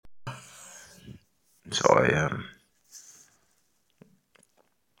So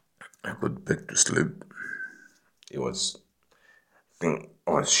I got back to sleep. It was I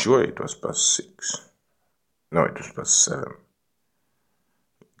was sure it was past 6. No, it was past 7.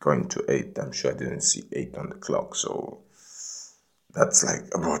 Going to 8. I'm sure I didn't see 8 on the clock. So that's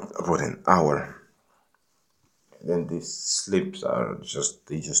like about an hour. And then these sleeps are just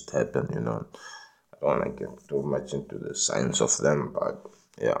happen. I don't want to get too much into the science of them, but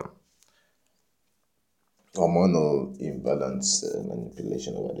yeah, hormonal imbalance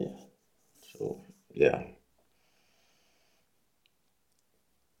manipulation over there. So yeah.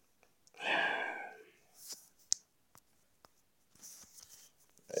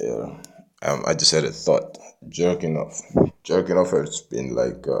 Yeah. I just had a thought. Jerking off. Jerking off has been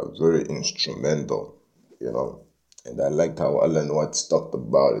like very instrumental, you know. And I liked how Alan Watts talked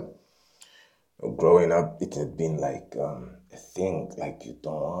about it. Growing up, it had been like a thing, like you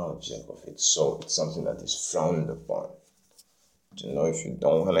don't want to jerk off. It's something that is frowned upon. If you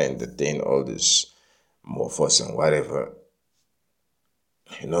don't want to entertain all this morphos and whatever,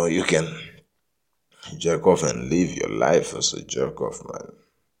 you can jerk off and live your life as a jerk off, man.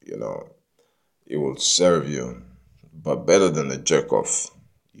 You know, it will serve you. But better than a jerk off,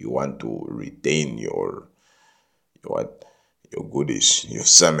 you want to retain what your goodies, your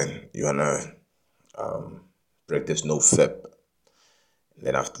semen. You wanna practice no FEP.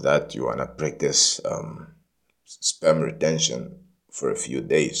 Then after that, you wanna practice sperm retention for a few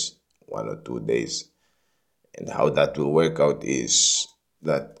days, 1 or 2 days. And how that will work out is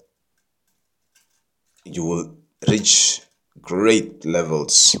that you will reach great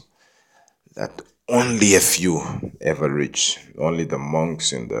levels that only a few ever reach. Only the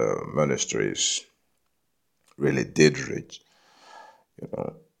monks in the monasteries really did reach.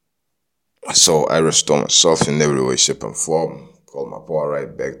 So I restore myself in every way, shape, and form. Call my power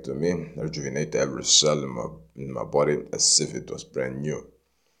right back to me. Rejuvenate every cell in my body as if it was brand new.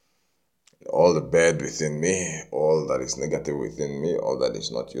 All the bad within me, all that is negative within me, all that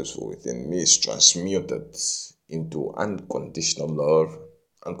is not useful within me is transmuted into unconditional love,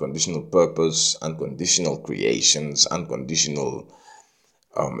 unconditional purpose, unconditional creations, unconditional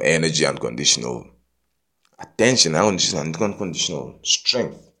energy, unconditional attention, unconditional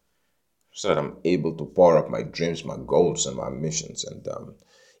strength, so that I'm able to power up my dreams, my goals, and my missions. And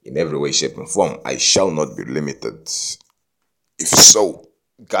in every way, shape, and form, I shall not be limited. If so,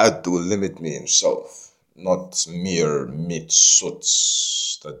 God will limit me himself, not mere meat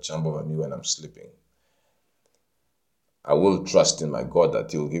suits that jump over me when I'm sleeping. I will trust in my God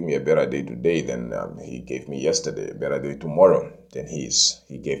that he'll give me a better day today than he gave me yesterday, a better day tomorrow than he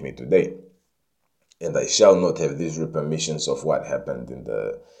gave me today. And I shall not have these repercussions of what happened in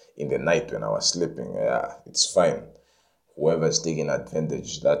the night when I was sleeping. Yeah, it's fine. Whoever's taking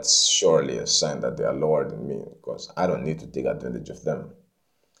advantage, that's surely a sign that they are lower than me, because I don't need to take advantage of them.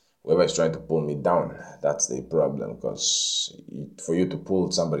 Whoever is trying to pull me down, that's the problem, because for you to pull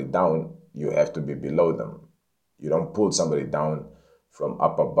somebody down, you have to be below them. You don't pull somebody down from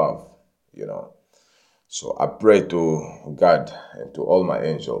up above. So I pray to God and to all my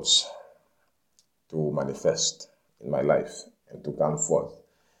angels to manifest in my life and to come forth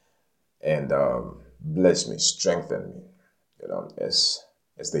and bless me, strengthen me, as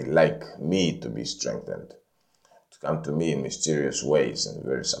they like me to be strengthened, to come to me in mysterious ways and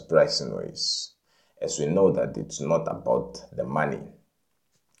very surprising ways, as we know that it's not about the money.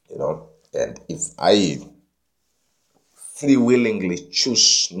 And if I free willingly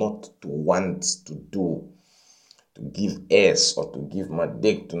choose not to want to give ass or to give my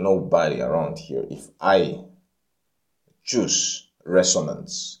dick to nobody around here, if I choose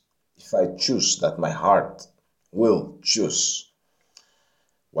resonance, if I choose that my heart will choose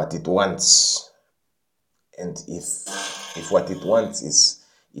what it wants, and if what it wants is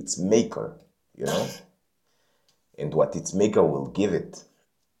its maker, and what its maker will give it,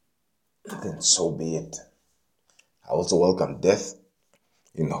 then so be it. I also welcome death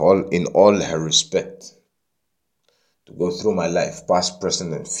in all her respect, to go through my life, past,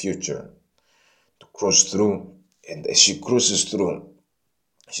 present, and future, to cross through, and as she cruises through,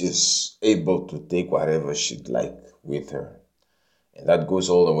 she's able to take whatever she'd like with her. And that goes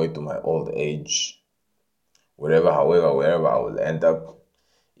all the way to my old age. Wherever I will end up,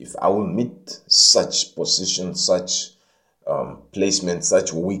 if I will meet such position, such placement,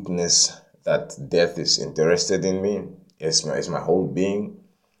 such weakness that death is interested in me, as my whole being,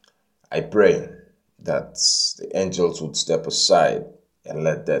 I pray that the angels would step aside and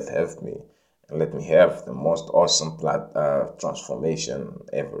let death have me, and let me have the most awesome transformation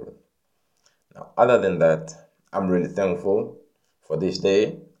ever. Now, other than that, I'm really thankful for this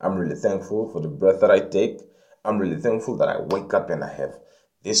day. I'm really thankful for the breath that I take. I'm really thankful that I wake up and I have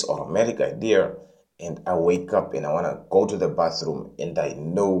this automatic idea, and I wake up and I want to go to the bathroom, and I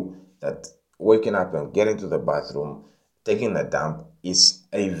know that waking up and getting to the bathroom, taking a dump is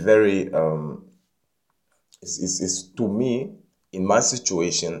a very is to me, in my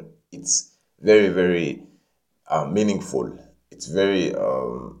situation, it's very, very meaningful. It's very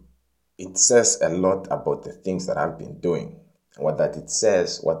it says a lot about the things that I've been doing. What that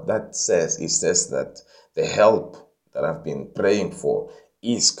says, it says that the help that I've been praying for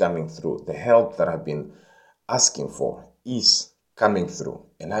is coming through. The help that I've been asking for is coming through.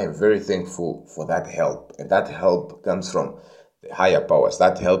 And I am very thankful for that help. And that help comes from the higher powers.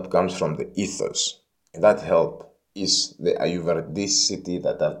 That help comes from the ethos. And that help is the Ayurvedicity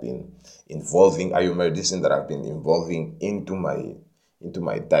that I've been involving, Ayurvedicine that I've been involving into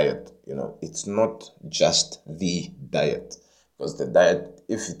my diet. It's not just the diet, because the diet,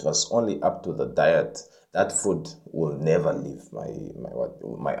 if it was only up to the diet, that food will never leave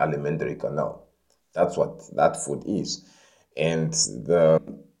my alimentary canal. That's what that food is. And the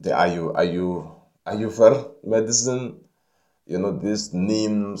Ayurveda medicine, these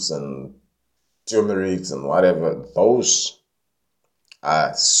neems and turmerics and whatever, those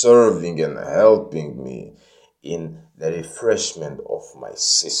are serving and helping me in the refreshment of my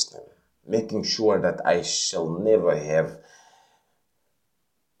system, making sure that I shall never have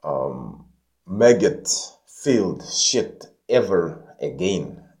maggot filled shit ever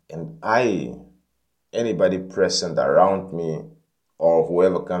again. And anybody present around me or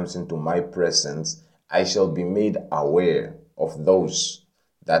whoever comes into my presence, I shall be made aware of those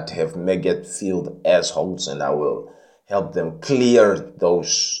that have maggot filled assholes, and I will help them clear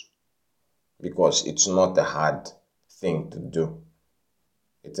those, because it's not a hard thing to do.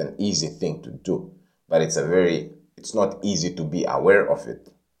 It's an easy thing to do, but it's not easy to be aware of it.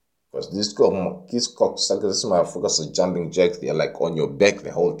 Because these cocksuckers, this motherfuckers are jumping jacks. They're like on your back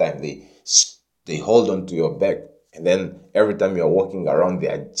the whole time. They hold on to your back, and then every time you're walking around, they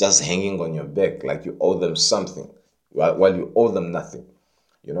are just hanging on your back like you owe them something, while you owe them nothing.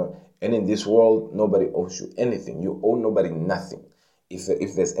 And in this world, nobody owes you anything. You owe nobody nothing.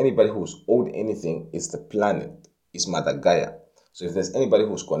 If there's anybody who's owed anything, it's the planet, it's Mother Gaia. So if there's anybody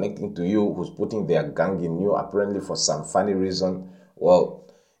who's connecting to you, who's putting their gang in you, apparently for some funny reason, well,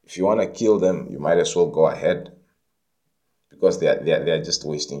 if you want to kill them, you might as well go ahead, because they're just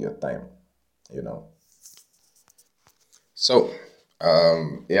wasting your time. So,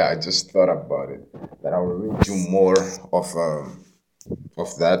 I just thought about it, that I will read you more of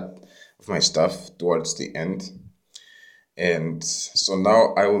my stuff towards the end. And so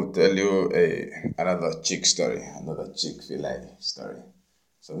now I will tell you another chick story, another Chick-fil-A story.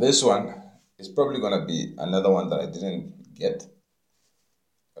 So this one is probably gonna be another one that I didn't get.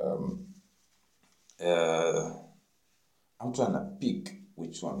 I'm trying to pick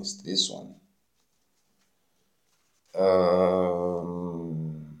which one is this one.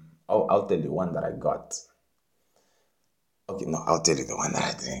 I'll tell you one that I got. Okay, no, I'll tell you the one that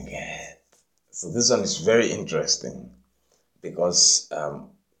I didn't get. So this one is very interesting, because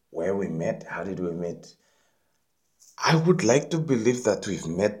where we met, how did we meet? I would like to believe that we've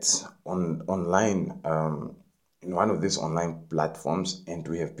met online, in one of these online platforms, and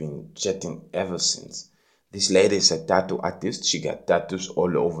we have been chatting ever since. This lady is a tattoo artist. She got tattoos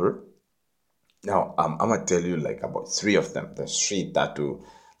all over. Now, I'm gonna tell you like about three of them. There's three tattoo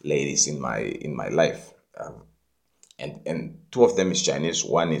ladies in my life, and two of them is Chinese.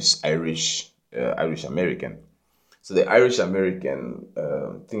 One is Irish American. So the Irish American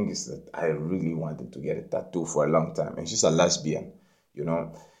thing is that I really wanted to get a tattoo for a long time, and she's a lesbian,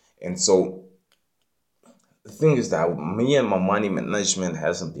 and so the thing is that me and my money management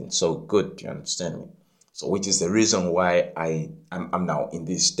hasn't been so good. Do you understand me? So, which is the reason why I'm now in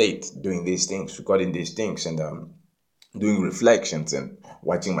this state, doing these things, recording these things, and doing reflections and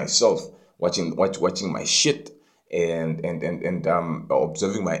watching myself, watching my shit, and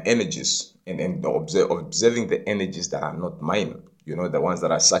observing my energies, and observing the energies that are not mine. The ones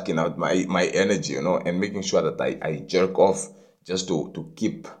that are sucking out my energy. And making sure that I jerk off just to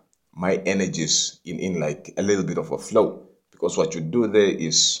keep my energies in like a little bit of a flow. Because what you do there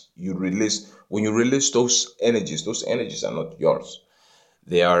is when you release those energies are not yours.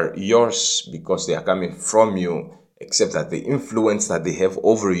 They are yours because they are coming from you, except that the influence that they have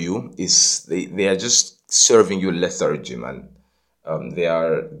over you is they are just serving you lethargy, man. They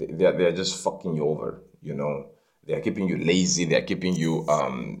are just fucking you over. They are keeping you lazy. They are keeping you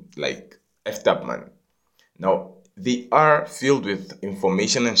like effed up, man. Now, they are filled with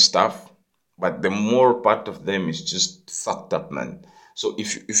information and stuff, but the more part of them is just fucked up, man. So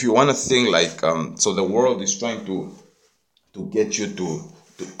if you want to think like so the world is trying to get you to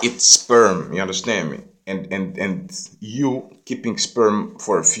eat sperm, you understand me? And you keeping sperm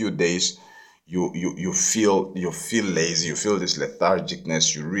for a few days, you feel lazy, you feel this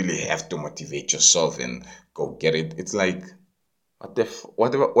lethargicness, you really have to motivate yourself and go get it. It's like what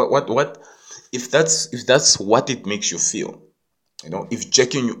if that's what it makes you feel, if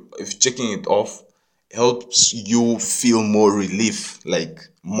checking it off helps you feel more relief, like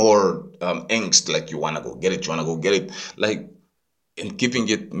more angst, like you want to go get it, like, and keeping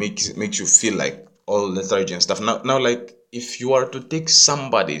it makes you feel like all lethargy and stuff. Now, like, if you are to take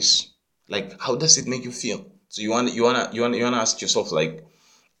somebody's, like, how does it make you feel? So you want to ask yourself, like,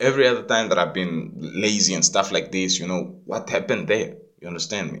 every other time that I've been lazy and stuff like this, what happened there? You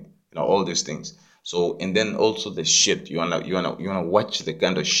understand me? All these things. So, and then also the shit, you wanna watch the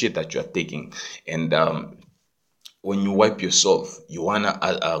kind of shit that you're taking. And when you wipe yourself, you wanna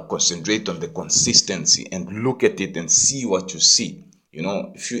concentrate on the consistency and look at it and see what you see.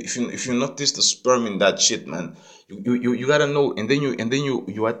 If you notice the sperm in that shit, man, you gotta know. And then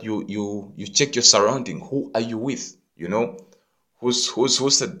you check your surrounding. Who are you with? Who's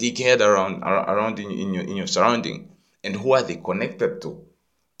the dickhead around in your surrounding, and who are they connected to?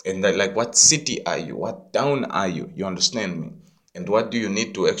 And like, what city are you? What town are you? You understand me? And what do you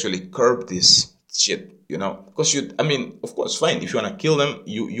need to actually curb this shit? Because I mean, of course, fine. If you wanna kill them,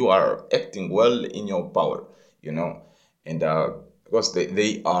 you are acting well in your power. You know, and because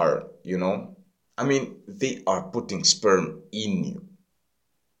they are, I mean, they are putting sperm in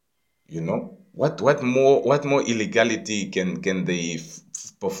you. What more illegality can they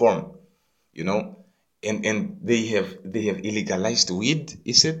perform? you know and they have illegalized weed,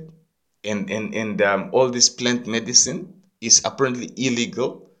 is it? And all this plant medicine is apparently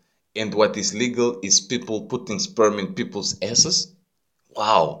illegal, and what is legal is people putting sperm in people's asses.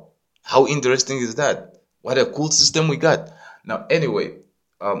 Wow, how interesting is that? What a cool system we got. Now, anyway,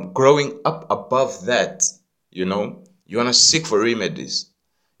 growing up above that, you want to seek for remedies.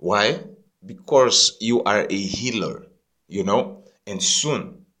 Why? Because you are a healer, and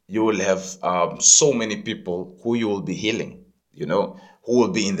soon you will have so many people who you will be healing, who will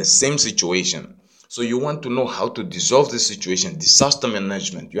be in the same situation. So you want to know how to dissolve this situation, disaster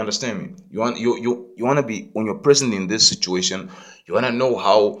management. You understand me? You want to be, when you're present in this situation, you want to know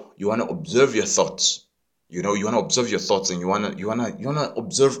how, you want to observe your thoughts. You want to observe your thoughts, and you want to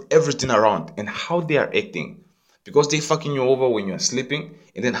observe everything around and how they are acting, because they fucking you over when you're sleeping,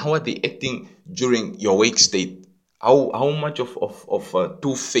 and then how are they acting during your wake state? How much of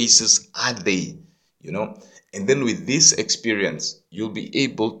two faces are they? you know and then with this experience, you'll be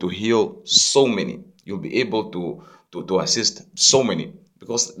able to heal so many. You'll be able to assist so many,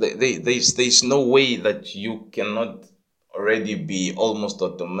 because there's no way that you cannot already be almost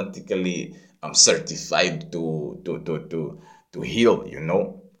automatically certified to heal,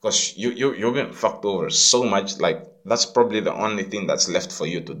 because you've been fucked over so much. Like, that's probably the only thing that's left for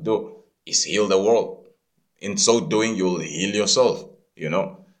you to do, is heal the world. In so doing, you'll heal yourself,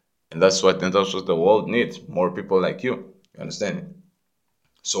 and that's what the world needs, more people like you understand?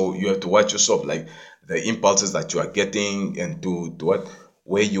 So you have to watch yourself, like the impulses that you are getting, and to what,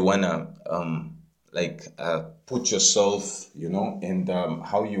 where you wanna put yourself, and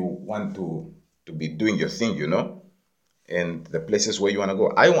how you want to be doing your thing, and the places where you wanna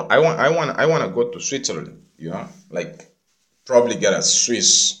go. I want to go to Switzerland, like, probably get a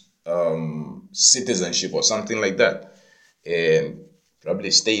Swiss citizenship or something like that, and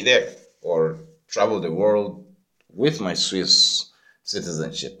probably stay there, or travel the world with my Swiss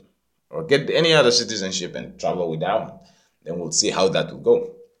citizenship, or get any other citizenship and travel with that one. Then we'll see how that will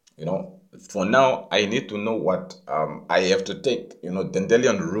go. For now, I need to know what I have to take.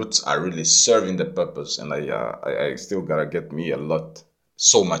 Dandelion roots are really serving the purpose, and I still gotta get me a lot,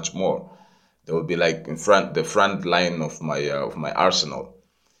 so much more. They will be like the front line of my arsenal.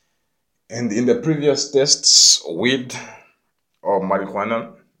 And in the previous tests, weed or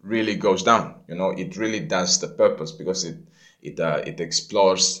marijuana really goes down. It really does the purpose, because it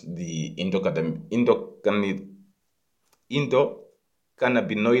explores the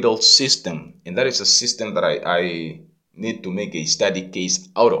endocannabinoidal system, and that is a system that I need to make a study case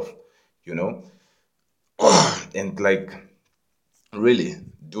out of, you know, and like, really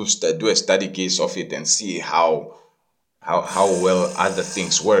do a study case of it, and see how well other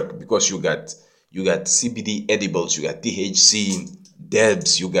things work, because you got CBD edibles, you got THC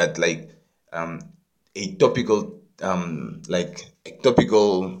debs, you got like a topical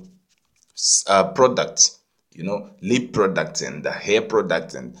products, lip products, and the hair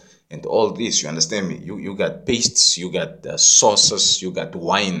products, and and all this. You understand me? You got pastes, you got sauces, you got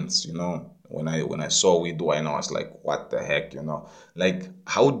wines. When I saw weed wine, I was like, what the heck? Like,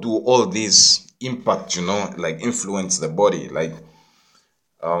 how do all these impact? Like, influence the body? Like,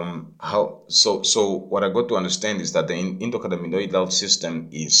 how? So what I got to understand is that the endocannabinoidal system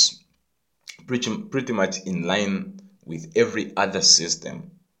is pretty much in line with every other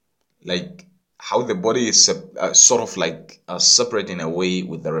system. Like, how the body is sort of like separate in a way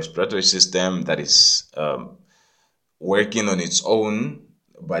with the respiratory system that is working on its own,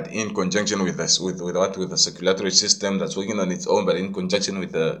 but in conjunction with this, with the circulatory system that's working on its own, but in conjunction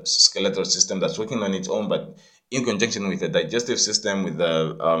with the skeletal system that's working on its own, but in conjunction with the digestive system, with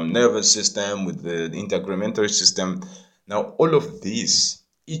the nervous system, with the integumentary system. Now, all of these,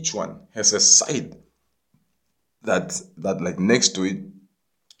 each one has a side that like next to it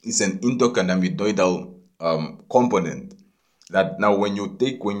is an endocannabinoidal component. That now, when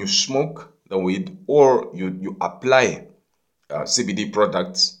you smoke the weed, or you apply CBD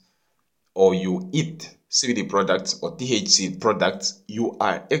products, or you eat CBD products or THC products, you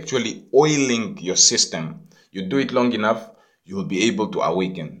are actually oiling your system. You do it long enough, you will be able to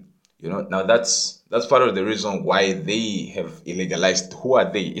awaken. Now that's part of the reason why they have illegalized. Who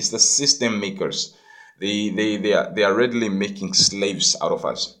are they? It's the system makers. They are readily making slaves out of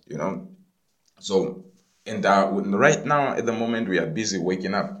us. So, and right now at the moment we are busy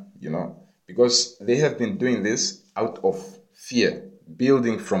waking up. Because they have been doing this out of fear,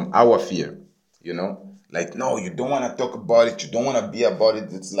 building from our fear. Like, no, you don't want to talk about it, you don't want to be about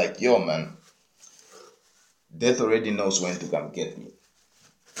it. It's like, yo, man, death already knows when to come get me.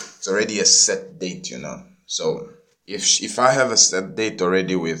 It's already a set date. So if I have a set date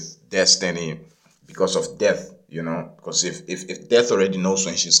already with destiny because of death, because if death already knows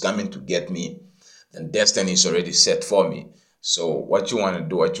when she's coming to get me, then destiny is already set for me. So what you want to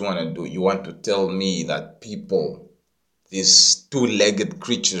do, you want to tell me that people, these two-legged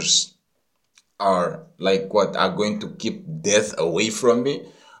creatures, are like what, are going to keep death away from me,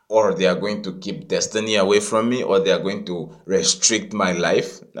 or they are going to keep destiny away from me, or they are going to restrict my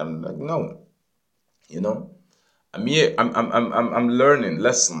life? I'm like, no. I'm here. I'm learning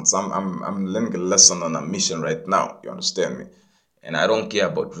lessons. I'm learning a lesson on a mission right now. You understand me? And I don't care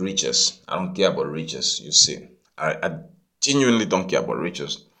about riches. I don't care about riches. You see, I genuinely don't care about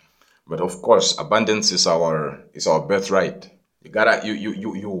riches. But of course, abundance is our birthright. You gotta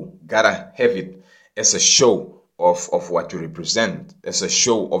have it as a show of what you represent, as a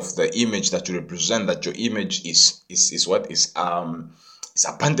show of the image that you represent. That your image is what is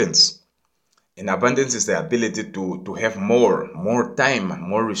abundance. And abundance is the ability to have more time,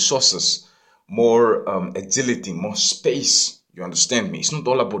 more resources, more agility, more space. You understand me? It's not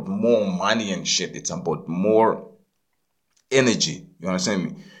all about more money and shit. It's about more energy. You understand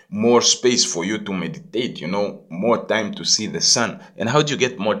me? More space for you to meditate, more time to see the sun. And how do you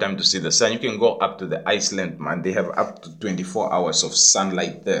get more time to see the sun? You can go up to the Iceland, man. They have up to 24 hours of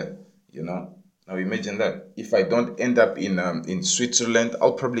sunlight there, Now imagine that. If I don't end up in Switzerland,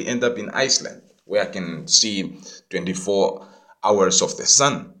 I'll probably end up in Iceland, where I can see 24 hours of the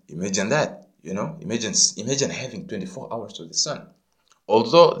sun. Imagine that, Imagine having 24 hours of the sun.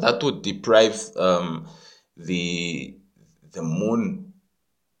 Although that would deprive the moon,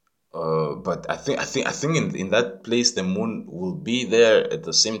 but I think in that place the moon will be there at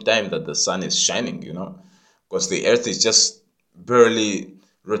the same time that the sun is shining, because the earth is just barely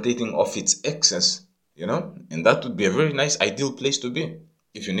rotating off its axis, and that would be a very nice, ideal place to be.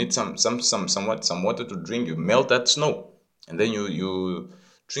 If you need some water to drink, you melt that snow, and then you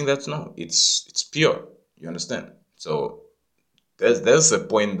drink that snow. It's pure. You understand? So there's a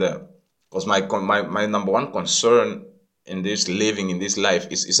point there, because my number one concern in this living, in this life,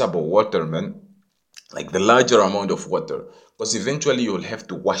 is about water, man. Like the larger amount of water, because eventually you'll have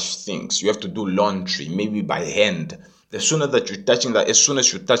to wash things. You have to do laundry, maybe by hand. The sooner that you're touching that, as soon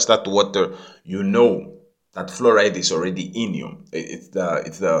as you touch that water, that fluoride is already in you. It's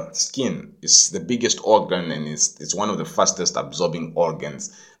the skin. It's the biggest organ, and it's one of the fastest absorbing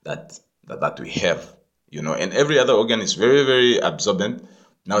organs that we have. And every other organ is very, very absorbent.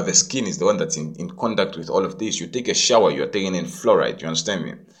 Now the skin is the one that's in contact with all of this. You take a shower, you're taking in fluoride. You understand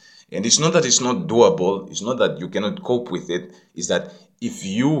me? And it's not that it's not doable. It's not that you cannot cope with it. It's that if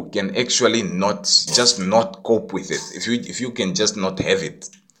you can actually not cope with it, if you can just not have it,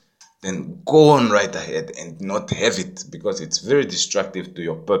 then go on right ahead and not have it, because it's very destructive to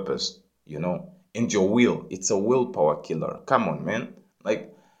your purpose, and your will. It's a willpower killer. Come on, man.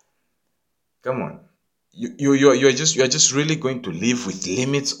 Like, come on. you're just really going to live with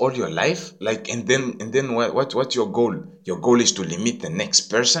limits all your life, like, and then what's your goal? Your goal is to limit the next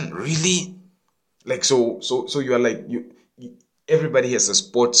person, really? Like, so you are like, everybody has a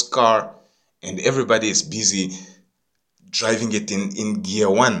sports car, and everybody is busy driving it in gear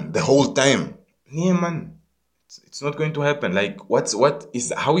one the whole time. Yeah, man, it's not going to happen. Like,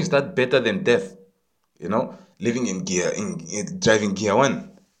 how is that better than death? Living in in driving gear one.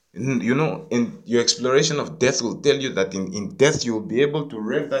 In your exploration of death will tell you that in death you'll be able to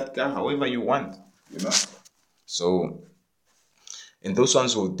rev that car however you want. you know so, and those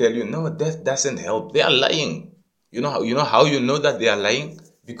ones will tell you, no, death doesn't help. They are lying. You know how you know that they are lying?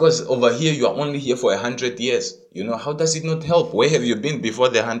 Because over here you are only here for 100 years. How does it not help? Where have you been before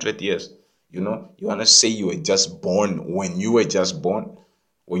the 100 years? You want to say you were just born when you were just born,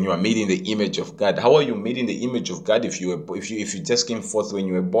 when you are made in the image of God. How are you made in the image of God if you just came forth when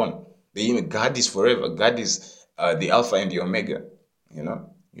you were born? God is forever. God is the Alpha and the Omega.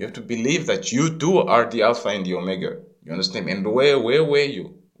 You have to believe that you too are the Alpha and the Omega. You understand? And where were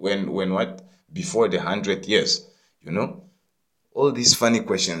you when what? Before the 100 years? You know? All these funny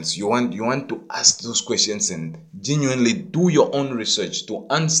questions. You want to ask those questions and genuinely do your own research to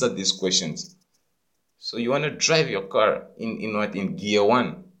answer these questions. So you want to drive your car in gear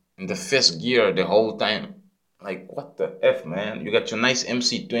one, in the first gear the whole time. Like, what the F, man? You got your nice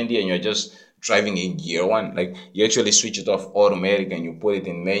MC20 and you're just driving in gear one. Like, you actually switch it off automatic and you put it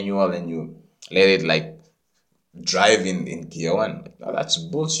in manual and you let it like drive in gear one. Now, that's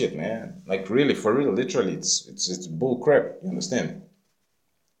bullshit, man. Like, really, for real, literally, it's bull crap. You understand?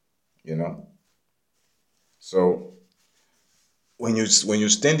 You know. So when you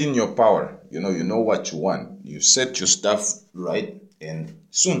stand in your power, you know what you want. You set your stuff right, and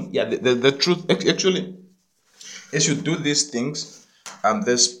soon, yeah. The truth, actually, as you do these things,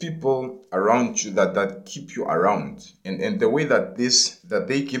 there's people around you that keep you around, and the way that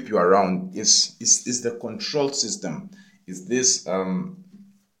they keep you around is the control system. Is this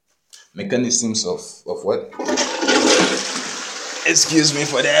mechanisms of what? Excuse me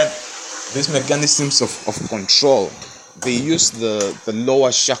for that. These mechanisms of control, they use the lower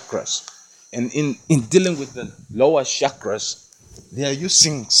chakras. And in dealing with the lower chakras, they are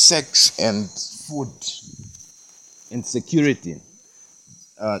using sex and food and security.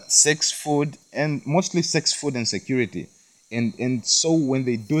 Sex, food, and mostly sex, food, and security. And so when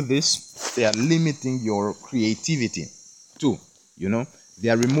they do this, they are limiting your creativity too. They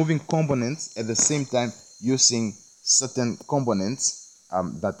are removing components at the same time using certain components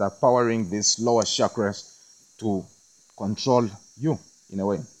that are powering these lower chakras to control you in a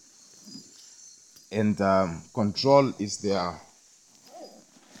way. And control gives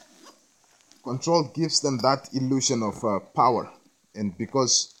them that illusion of power. And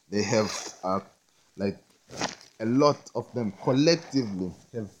because they have like a lot of them collectively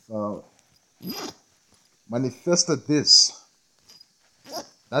have manifested this,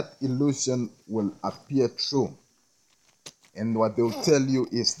 that illusion will appear true. And what they'll tell you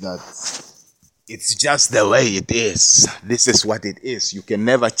is that it's just the way it is. This is what it is. You can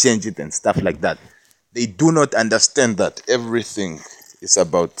never change it and stuff like that. They do not understand that everything is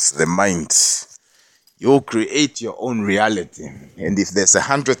about the mind. You create your own reality. And if there's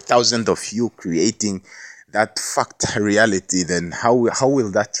 100,000 of you creating that fact reality, then how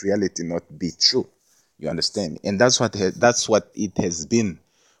will that reality not be true? You understand? And that's what it has been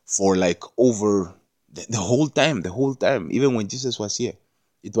for like over the whole time, even when Jesus was here.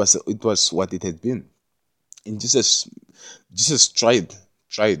 It was what it had been. And Jesus tried,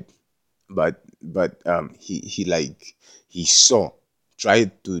 but he saw,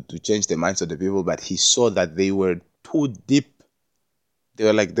 tried to change the minds of the people, but he saw that they were too deep. They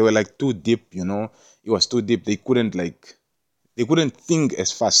were like too deep. It was too deep. They couldn't think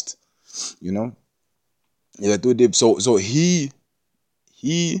as fast. They were too deep. So he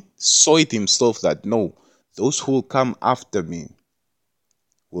saw it himself that no, those who will come after me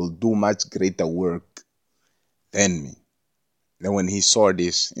will do much greater work than me. Then when he saw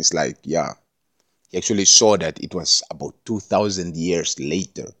this, it's like, yeah, he actually saw that it was about 2,000 years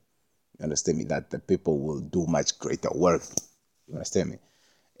later. You understand me? That the people will do much greater work. You understand me?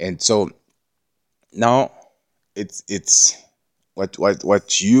 And so now it's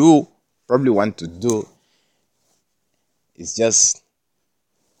what you probably want to do is just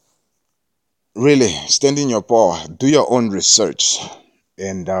really stand in your power, do your own research,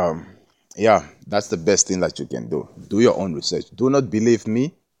 and yeah, that's the best thing that you can do. Do your own research. Do not believe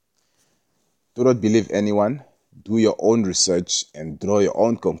me. Do not believe anyone. Do your own research and draw your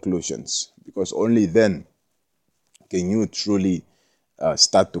own conclusions, because only then can you truly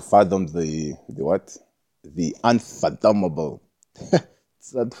start to fathom the what? the unfathomable.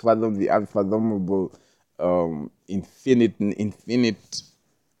 It's not fathom the unfathomable,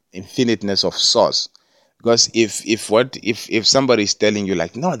 infiniteness of source. Because if somebody is telling you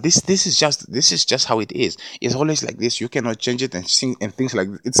like, no, this is just how it is, it's always like this, you cannot change it, and things like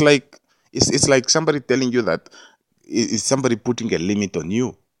this. It's like somebody telling you that, is somebody putting a limit on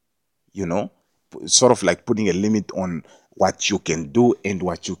you, you know, sort of like putting a limit on what you can do and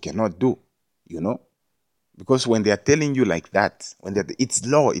what you cannot do, you know. Because when they are telling you like that, it's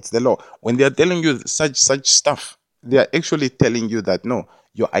law, it's the law. When they are telling you such stuff, they are actually telling you that no,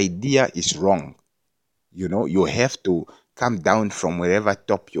 your idea is wrong. You know, you have to come down from wherever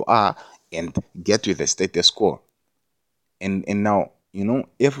top you are and get with the status quo. And now, you know,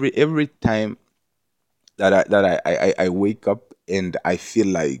 every time that I wake up and I feel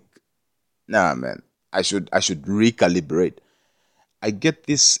like, nah, man, I should recalibrate. I get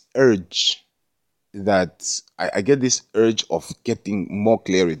this urge I get this urge of getting more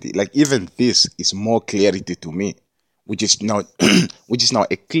clarity. Like even this is more clarity to me, which is now which is now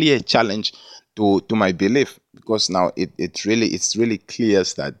a clear challenge to my belief, because now it's really clear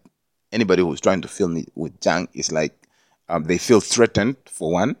that anybody who's trying to fill me with junk is like, they feel threatened,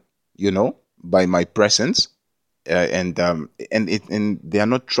 for one, you know, by my presence, and they are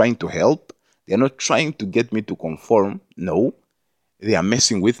not trying to help. They are not trying to get me to conform. No, they are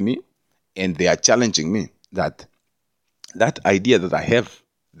messing with me, and they are challenging me that that idea that I have,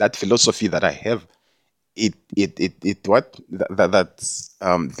 that philosophy that I have, it what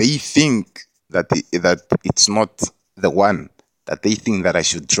they think that it's not the one, that they think that I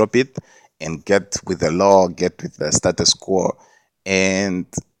should drop it and get with the law, get with the status quo. And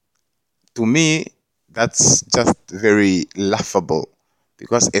to me, that's just very laughable,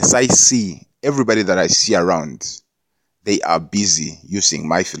 because as I see everybody that I see around, they are busy using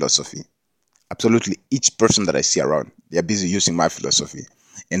my philosophy. Absolutely each person that I see around, they are busy using my philosophy.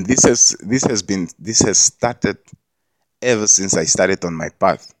 And this has started ever since I started on my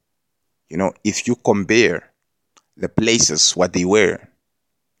path. You know, if you compare the places what they were,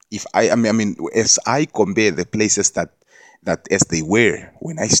 if I mean as I compare the places that as they were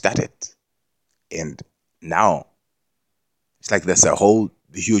when I started, and now, it's like there's a whole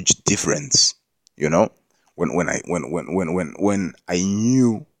huge difference, you know. When I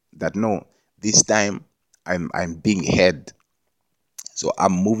knew that no, this time I'm being head, so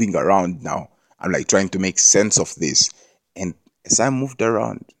I'm moving around now. I'm like trying to make sense of this, and as I moved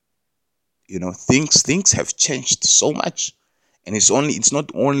around, you know, things have changed so much, and it's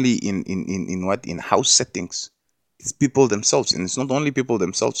not only in house settings, it's people themselves, and it's not only people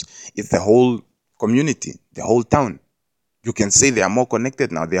themselves, it's the whole community, the whole town. You can say they are more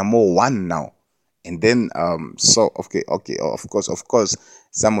connected now, they are more one now. And then so okay, of course,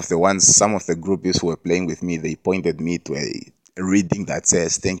 some of the groupies who were playing with me, they pointed me to a reading that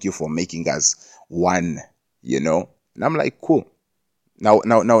says, thank you for making us one, you know. And I'm like, cool. Now,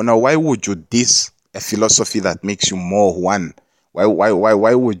 why would you diss a philosophy that makes you more one?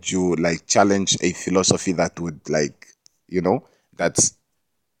 Why would you like challenge a philosophy that would, like, you know, that's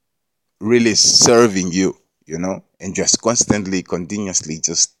really serving you, you know, and just constantly, continuously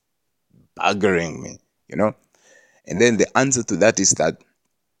just buggering me, you know? And then the answer to that is that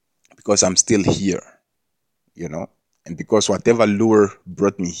because I'm still here, you know, and because whatever lure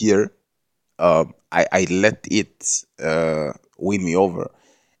brought me here, I let it win me over.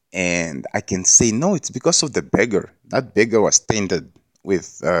 And I can say, no, it's because of the beggar. That beggar was tainted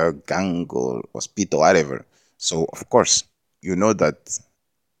with gang or hospital, whatever. So, of course, you know that,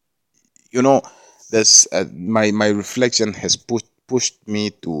 you know, there's my reflection has pushed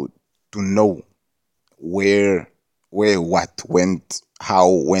me to know where what went, how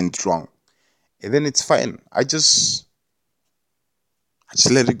went wrong, and then it's fine. I just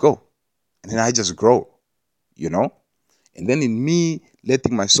let it go, and then I just grow, you know. And then in me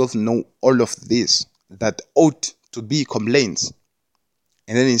letting myself know all of this that ought to be complaints,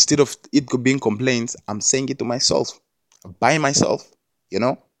 and then instead of it being complaints, I'm saying it to myself, by myself, you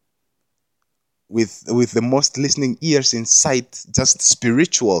know, with the most listening ears in sight, just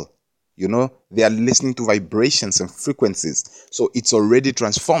spiritual, you know. They are listening to vibrations and frequencies, so it's already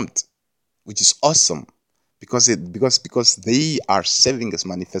transformed, which is awesome, because because they are serving as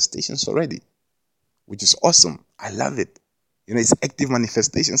manifestations already, which is awesome. I love it. You know, it's active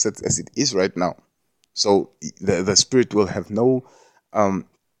manifestations as it is right now. So the spirit will have um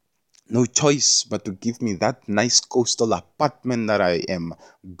no choice but to give me that nice coastal apartment that I am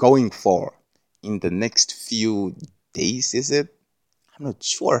going for in the next few days, is it? I'm not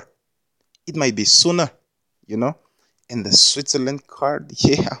sure. It might be sooner, you know. And the Switzerland card,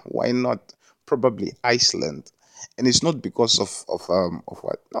 yeah, why not? probably Iceland, and it's not because of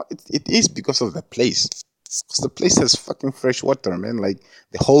what. No, it is because of the place. 'Cause the place has fucking fresh water, man. Like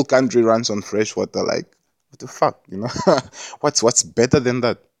the whole country runs on fresh water. Like what the fuck, you know? What's better than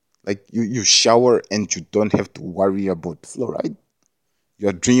that? Like you shower and you don't have to worry about fluoride.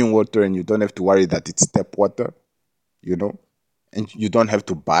 You're drinking water and you don't have to worry that it's tap water, you know? And you don't have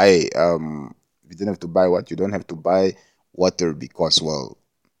to buy you don't have to buy what? You don't have to buy water because well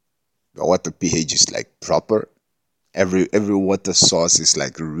the water pH is like proper. Every water source is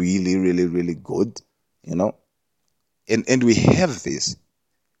like really, really, really good, you know? And we have this.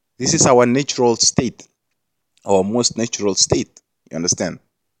 This is our natural state, our most natural state. You understand?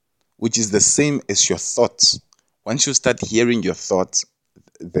 Which is the same as your thoughts. Once you start hearing your thoughts,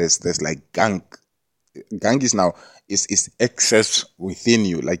 there's like gunk. Gunk is now is excess within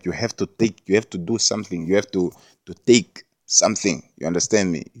you. Like you have to do something. You have to take something. You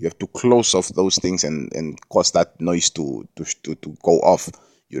understand me? You have to close off those things and cause that noise to go off,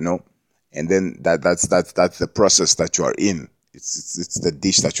 you know? And then that's the process that you are in. It's the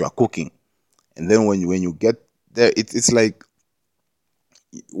dish that you are cooking. And then when you get there, it's like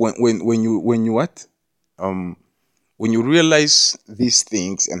when you what when you realize these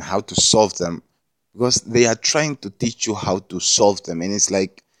things and how to solve them, because they are trying to teach you how to solve them, and it's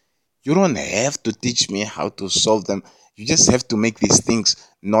like you don't have to teach me how to solve them. You just have to make these things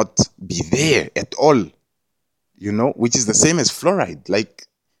not be there at all, you know, which is the same as fluoride. Like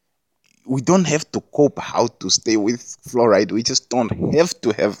we don't have to cope how to stay with fluoride. We just don't have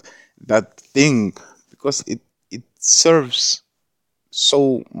to have that thing because it serves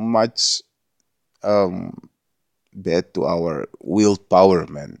so much bad to our willpower,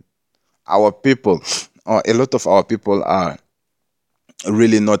 man. Our people, a lot of our people are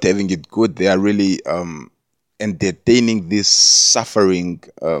really not having it good. They are really entertaining this suffering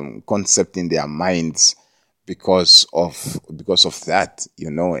concept in their minds because of that,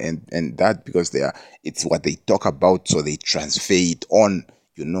 you know, and that because they are it's what they talk about, so they transfer it on,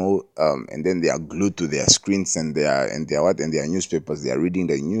 you know, and then they are glued to their screens and their newspapers. They are reading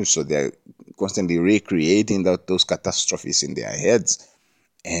the news, so they're constantly recreating those catastrophes in their heads,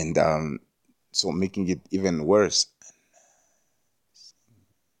 and so making it even worse.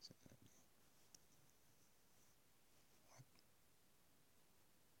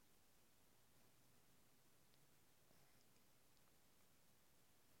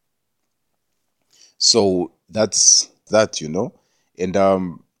 So that's that, you know, and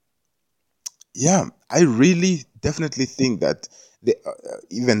yeah, I really definitely think that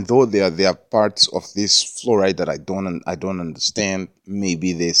even though there are parts of this fluoride that I don't understand,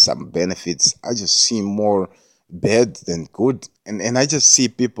 maybe there's some benefits. I just see more bad than good, and I just see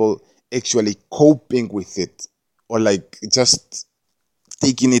people actually coping with it, or like just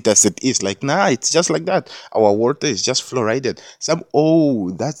taking it as it is. Like, nah, it's just like that. Our water is just fluorided.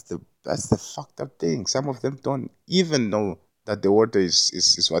 That's the fucked up thing. Some of them don't even know that the water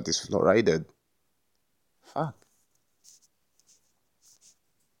is what is fluorided. Fuck.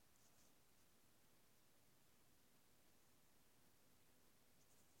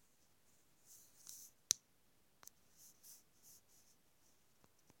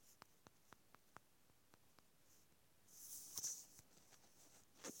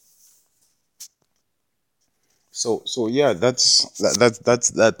 So yeah, that's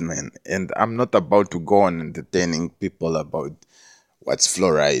that, man. And I'm not about to go on entertaining people about what's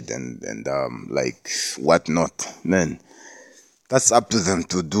fluoride and like whatnot, man. That's up to them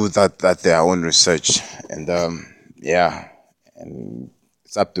to do that their own research, and yeah, and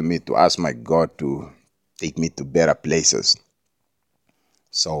it's up to me to ask my God to take me to better places.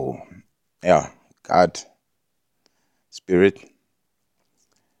 So yeah, God, Spirit,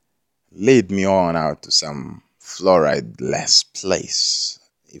 lead me on out to some fluoride less place,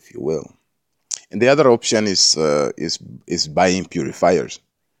 if you will. And the other option is buying purifiers.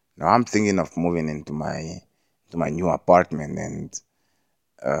 Now I'm thinking of moving into my new apartment, and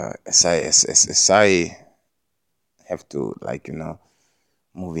as I have to, like, you know,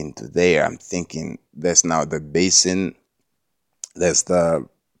 move into there, I'm thinking there's now the basin, there's the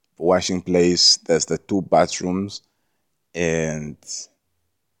washing place, there's the two bathrooms, and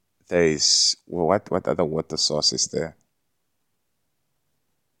there is, well, what other water source is there?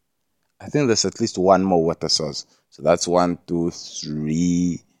 I think there's at least one more water source. So that's one, two,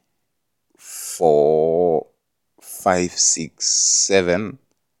 three, four, five, six, seven,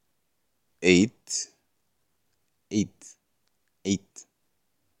 eight, eight, eight,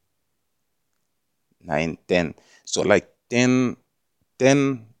 nine, 10. So like 10,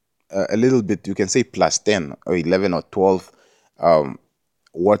 10, a little bit, you can say plus 10 or 11 or 12 um,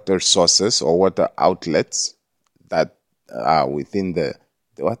 water sources or water outlets that are within the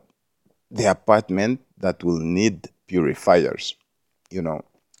apartment that will need purifiers,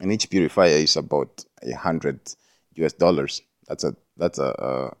 and each purifier is about $100. That's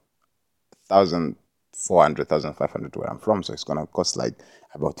a 1,400, 1,500 where I'm from, so it's gonna cost like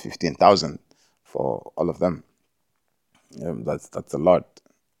about 15,000 for all of them. That's a lot.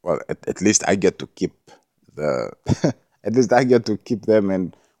 Well, at least I get to keep the at least I get to keep them,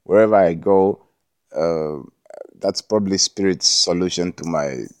 and wherever I go, uh, that's probably Spirit's solution to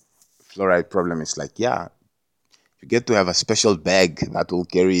my fluoride problem. Is like, yeah, you get to have a special bag that will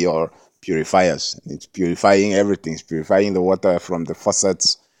carry your purifiers. It's purifying everything. It's purifying the water from the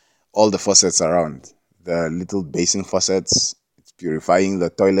faucets, all the faucets around, the little basin faucets. It's purifying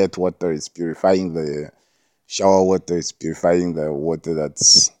the toilet water. It's purifying the shower water. It's purifying the water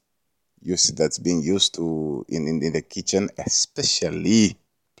that's being used to in the kitchen, especially,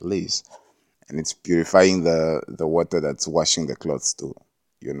 please. And it's purifying the water that's washing the clothes too.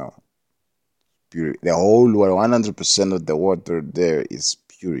 You know, the whole 100% of the water there is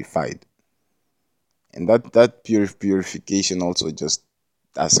purified, and that purification also just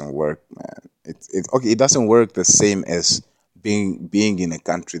doesn't work, man. It okay. It doesn't work the same as being in a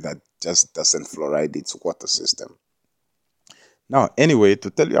country that just doesn't fluoride its water system. Now, anyway, to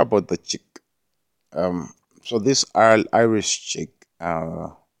tell you about the chick, so this Irish chick,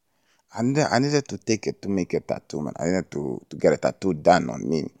 I needed to take it to make a tattoo, man. I needed to get a tattoo done on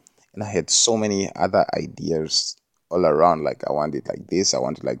me, and I had so many other ideas all around. Like, I want it like this, I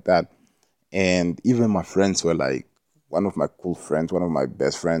want it like that, and even my friends were like, one of my cool friends, one of my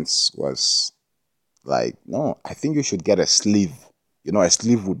best friends was like, no, I think you should get a sleeve. A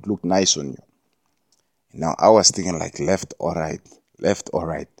sleeve would look nice on you. Now I was thinking like left or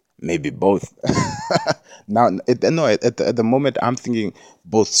right, maybe both. Now, no, at the moment I'm thinking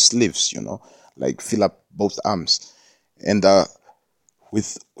both sleeves, like fill up both arms. And at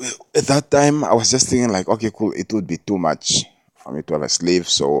that time I was just thinking like, okay, cool, it would be too much for me to have a sleeve,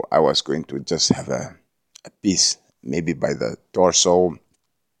 so I was going to just have a piece, maybe by the torso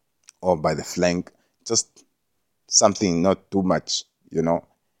or by the flank, just something not too much.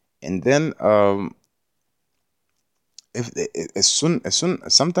 And then if as soon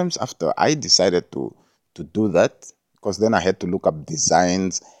sometimes after I decided to do that, because then I had to look up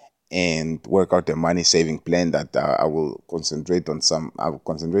designs and work out a money saving plan that I will concentrate some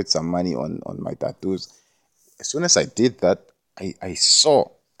money on my tattoos. As soon as I did that, I saw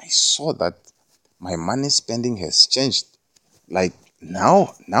that my money spending has changed. Like,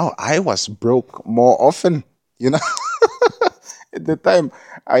 now I was broke more often, you know. At the time,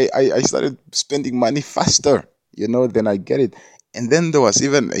 I started spending money faster, than I get it. And then there was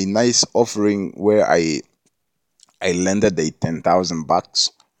even a nice offering where I landed a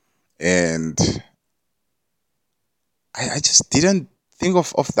 $10,000, and I just didn't think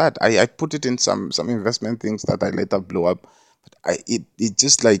of that. I put it in some investment things that I later blew up. But it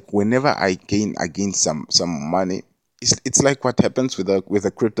just like whenever I gain some money, it's like what happens with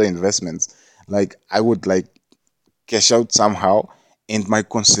the crypto investments. Like, I would like cash out somehow, and my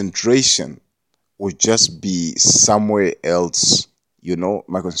concentration would just be somewhere else.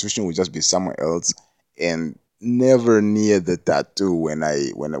 My concentration would just be somewhere else, and never near the tattoo when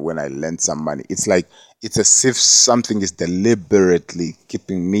I lend some money. It's as if something is deliberately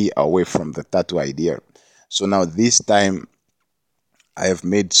keeping me away from the tattoo idea. So now this time I have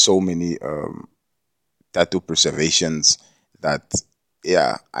made so many tattoo preservations that,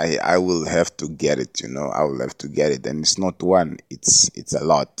 yeah, I will have to get it. I will have to get it, and it's not one. It's a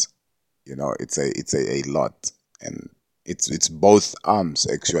lot. It's a lot, and it's both arms,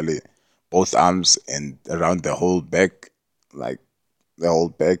 actually, both arms, and around the whole back, like the whole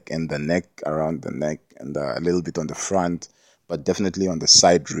back and the neck, around the neck, and a little bit on the front, but definitely on the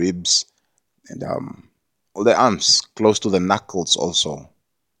side ribs, and all the arms close to the knuckles also,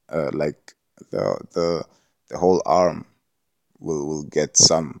 like the whole arm will get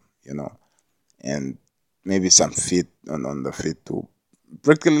some, and maybe some feet on the feet too.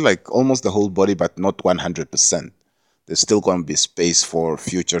 Practically like almost the whole body, but not 100%. There's still going to be space for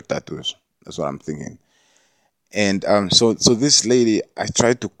future tattoos. That's what I'm thinking. And so this lady, I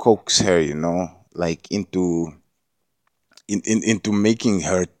tried to coax her, like into making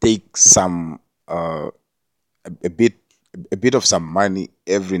her take some a bit of some money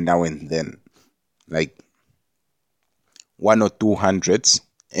every now and then, like one or two hundreds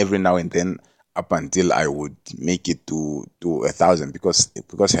every now and then, up until I would make it to 1,000, because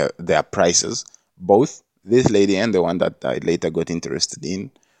their prices, both this lady and the one that I later got interested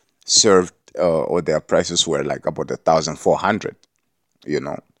in, served or their prices were like about 1,400. you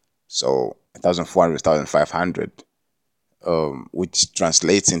know. So 1,400, 1,500, which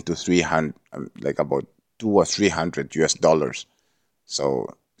translates into 300, like about 2 or 300 US dollars. So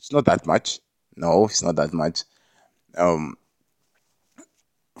it's not that much. No, it's not that much. Um,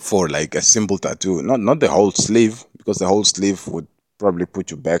 for like a simple tattoo, not the whole sleeve, because the whole sleeve would probably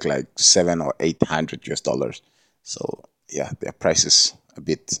put you back like 700 or 800 US dollars. So yeah, their prices a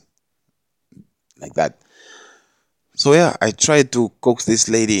bit like that. So yeah, I tried to coax this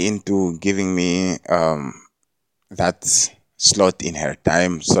lady into giving me that slot in her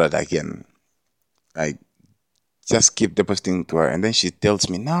time so that I can like just keep depositing to her. And then she tells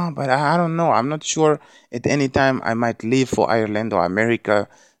me, no, but I don't know. I'm not sure. At any time, I might leave for Ireland or America.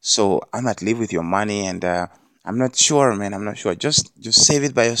 So I might leave with your money. And I'm not sure, man. I'm not sure. Just save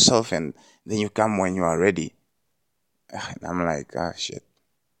it by yourself. And then you come when you are ready. And I'm like, ah, shit.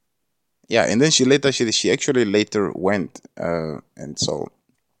 Yeah. And then she actually later went. And so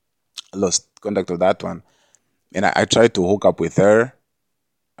I lost contact of that one. And I tried to hook up with her.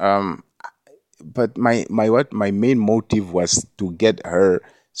 Um, but my main motive was to get her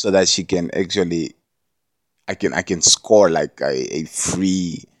so that she can actually I can score like a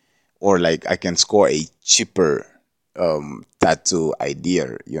free, or like I can score a cheaper tattoo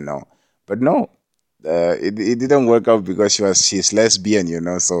idea, but no, it didn't work out because she's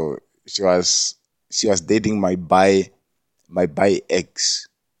lesbian, so she was dating my bi ex,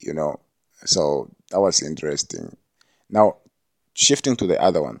 you know so that was interesting. Now, shifting to the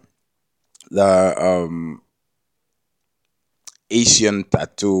other one, the Asian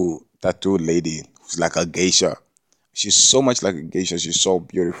tattoo lady who's like a geisha. She's so much like a geisha. She's so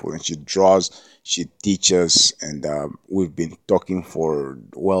beautiful, and she draws, she teaches, and we've been talking for,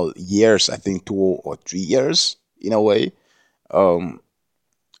 well, years. I think 2 or 3 years in a way. Um,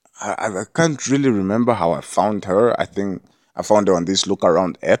 I can't really remember how I found her. I think I found her on these look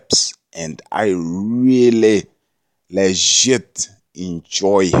around apps, and I really legit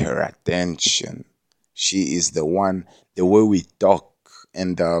enjoy her attention. She is the one, the way we talk,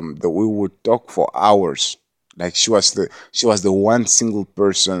 and the way we would talk for hours. Like she was the one single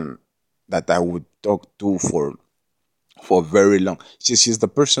person that I would talk to for very long. She's the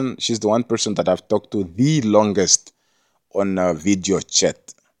one person that I've talked to the longest on a video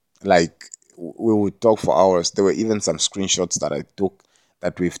chat. Like, we would talk for hours. There were even some screenshots that I took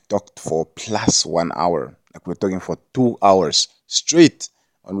that we've talked for plus 1 hour. Like, we're talking for 2 hours straight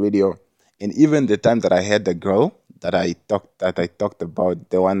on video. And even the time that I had the girl that I talked about,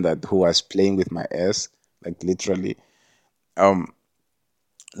 the one that who was playing with my ass, like literally,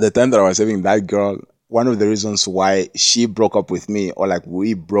 the time that I was having that girl, one of the reasons why she broke up with me, or like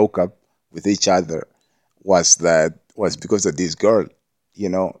we broke up with each other, was because of this girl,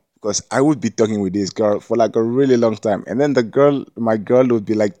 because I would be talking with this girl for like a really long time, and then my girl would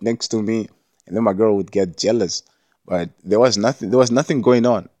be like next to me, and then my girl would get jealous, but there was nothing going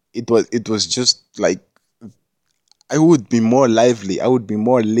on. It was just like I would be more lively, I would be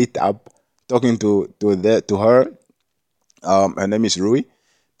more lit up talking to her. Her name is Rui.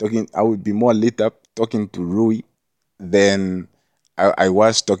 I would be more lit up talking to Rui than I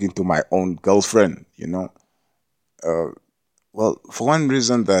was talking to my own girlfriend. Well, for one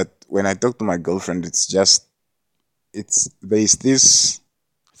reason, that when I talk to my girlfriend, there's this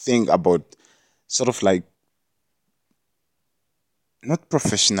thing about sort of like, not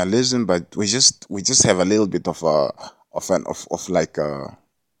professionalism, but we just have a little bit of like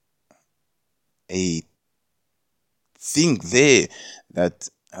a thing there, that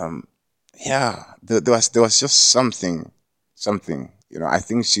yeah, there was just something. I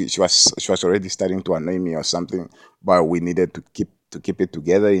think she was already starting to annoy me or something, but we needed to keep it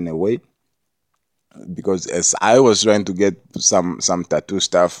together in a way, because as I was trying to get some tattoo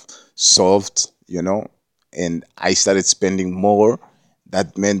stuff solved, and I started spending more,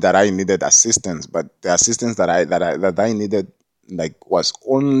 that meant that I needed assistance. But the assistance that I needed, like, was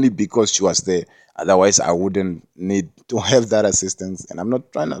only because she was there. Otherwise, I wouldn't need to have that assistance. And I'm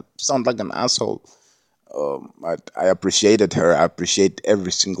not trying to sound like an asshole, but I appreciated her. I appreciate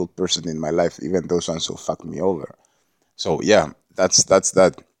every single person in my life, even those ones who fucked me over. So yeah, that's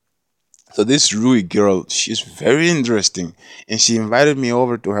that. So this Rui girl, she's very interesting, and she invited me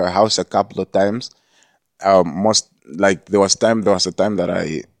over to her house a couple of times. Most like there was a time that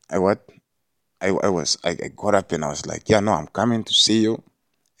I got up and I was like, yeah, no, I'm coming to see you.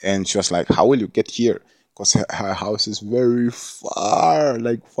 And she was like, how will you get here? Because her house is very far,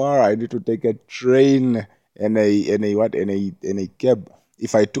 like far. I need to take a train and a cab.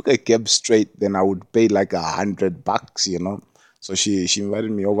 If I took a cab straight, then I would pay like $100. So she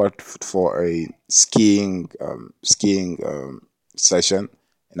invited me over for a skiing session,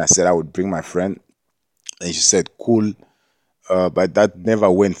 and I said I would bring my friend, and she said cool. But that never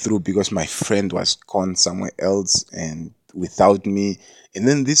went through because my friend was gone somewhere else and without me. And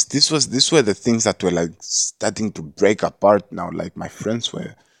then these were the things that were like starting to break apart now. Like my friends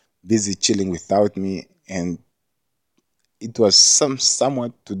were busy chilling without me, and it was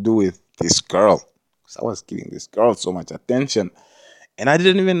somewhat to do with this girl. 'Cause I was giving this girl so much attention, and I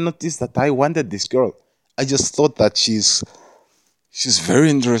didn't even notice that I wanted this girl. I just thought that she's very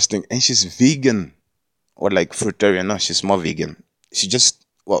interesting and she's vegan or like fruitarian. No, she's more vegan. She just,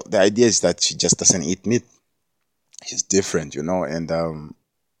 well, the idea is that she just doesn't eat meat. She's different, and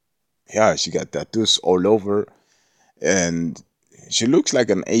yeah, she got tattoos all over, and she looks like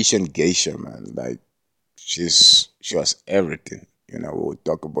an Asian geisha, man. Like she was everything. We would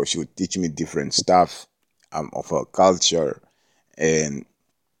talk about. She would teach me different stuff, of her culture, and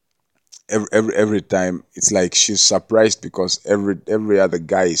every time it's like she's surprised because every other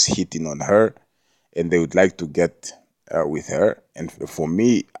guy is hitting on her, and they would like to get with her. And for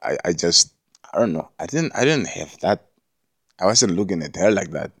me, I just, I don't know. I didn't have that. I wasn't looking at her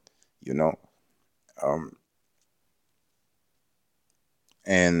like that, you know. Um,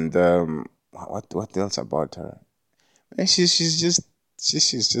 and what else about her? And she's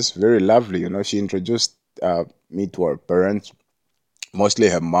just very lovely, She introduced me to her parents, mostly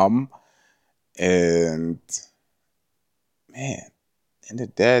her mom, and man, and the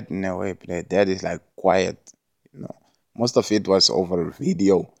dad, in a way, but the dad is like quiet, you know. Most of it was over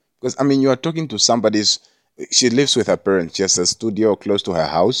video because I mean, you are talking to somebody's. She lives with her parents. She has a studio close to her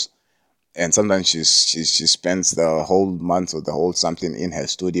house, and sometimes she spends the whole month or the whole something in her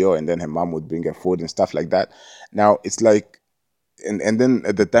studio, and then her mom would bring her food and stuff like that. Now it's like, and then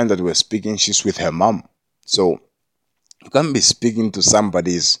at the time that we're speaking, she's with her mom, so you can't be speaking to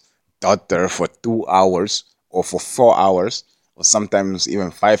somebody's daughter for 2 hours or for 4 hours or sometimes even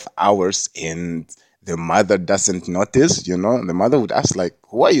 5 hours, and the mother doesn't notice. The mother would ask like,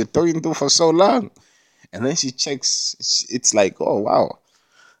 who are you talking to for so long? And then she checks. It's like, oh wow,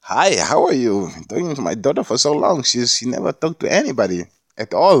 hi, how are you talking to my daughter for so long? She never talked to anybody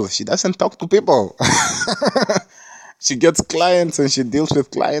at all. She doesn't talk to people. She gets clients and she deals with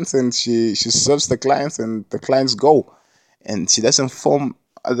clients and she serves the clients and the clients go, and she doesn't form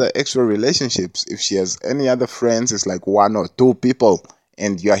other extra relationships. If she has any other friends, it's like one or two people,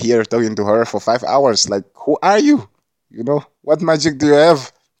 and you are here talking to her for 5 hours. Like, who are you? What magic do you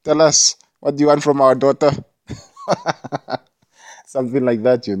have? Tell us, what do you want from our daughter? Something like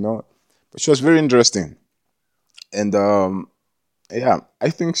that. But she was very interesting, and yeah,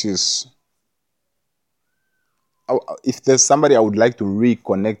 I think if there's somebody I would like to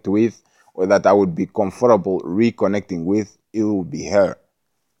reconnect with, or that I would be comfortable reconnecting with, it would be her.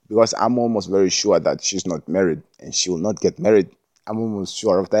 Because I'm almost very sure that she's not married and she will not get married. I'm almost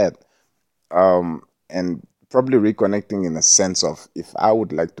sure of that. And probably reconnecting in a sense of, if I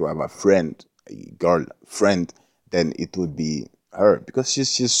would like to have a friend, a girl friend, then it would be her, because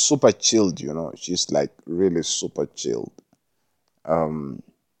she's super chilled. She's like really super chilled.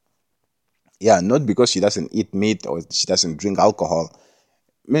 Yeah, not because she doesn't eat meat or she doesn't drink alcohol.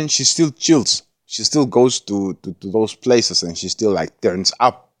 Man, she still chills. She still goes to those places and she still like turns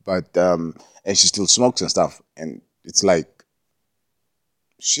up, but and she still smokes and stuff. And it's like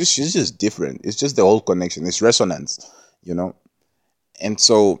she's just different. It's just the whole connection. It's resonance, you know. And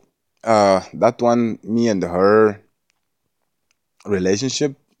so that one, me and her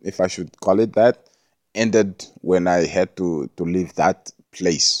relationship, if I should call it that, ended when I had to leave that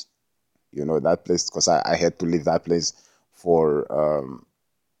place. That place, because I had to leave that place for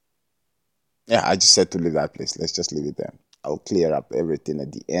yeah, I just said to leave that place. Let's just leave it there. I'll clear up everything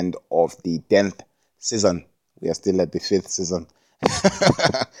at the end of the 10th season. We are still at the 5th season.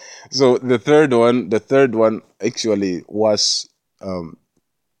 So the third one actually was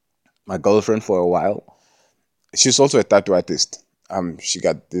my girlfriend for a while. She's also a tattoo artist. She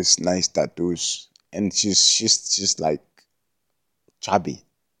got these nice tattoos, and she's like chubby,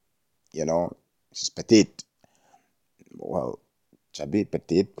 she's petite. Well, chubby,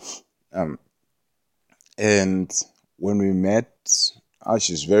 petite. And when we met,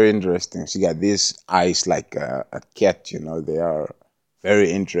 she's very interesting. She got these eyes like a cat, they are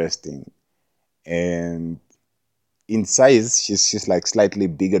very interesting. And in size, she's like slightly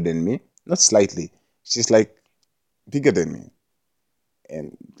bigger than me. Not slightly, she's like bigger than me.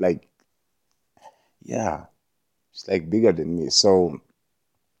 And like, yeah, she's like bigger than me. So,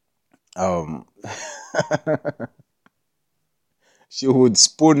 um, she would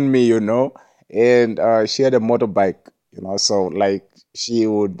spoon me, and she had a motorbike, so like she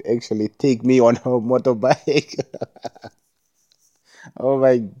would actually take me on her motorbike. Oh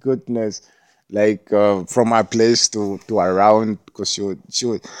my goodness. Like from my place to around, because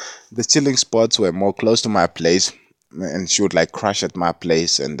the chilling spots were more close to my place, and she would like crash at my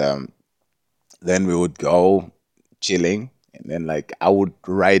place, and then we would go chilling, and then like I would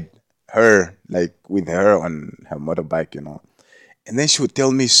ride her, like with her on her motorbike, and then she would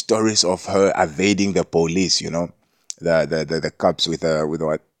tell me stories of her evading the police, the cops with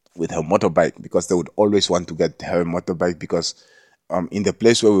what with her motorbike, because they would always want to get her motorbike, because in the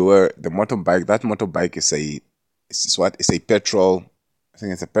place where we were, that motorbike is a petrol, I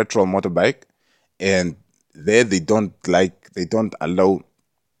think it's a petrol motorbike, and there they don't allow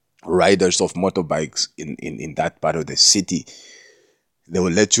riders of motorbikes in that part of the city. They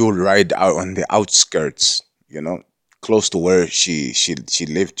will let you ride out on the outskirts, close to where she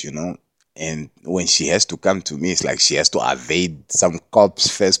lived, and when she has to come to me, it's like she has to evade some cops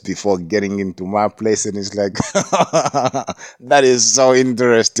first before getting into my place, and it's like that is so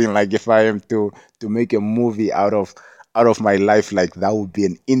interesting. Like if I am to make a movie out of my life, like that would be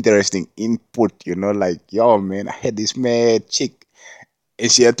an interesting input, like, yo man, I had this mad chick, and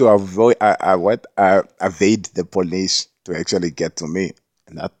she had to evade the police to actually get to me,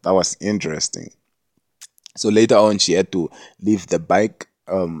 and that was interesting. So later on, she had to leave the bike,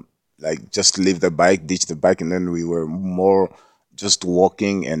 like just leave the bike, ditch the bike, and then we were more just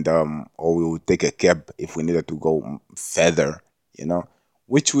walking, and or we would take a cab if we needed to go further,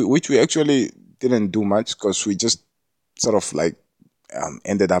 which we actually didn't do much, because we just sort of like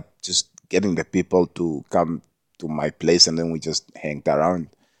ended up just getting the people to come to my place, and then we just hanged around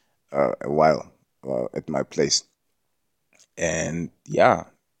a while at my place, and yeah,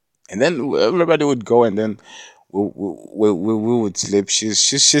 and then everybody would go, and then we would sleep.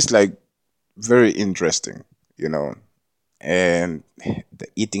 She's like very interesting, you know, and the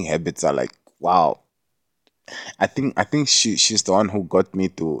eating habits are like wow. I think she's the one who got me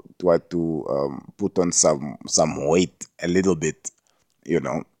to put on some weight a little bit, you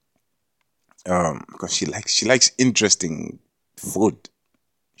know, because she likes interesting food.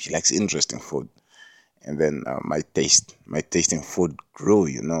 She likes interesting food, and then my taste in food grew,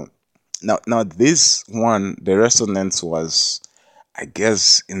 Now this one, the resonance was, I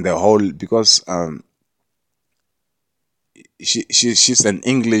guess, in the whole, because she's an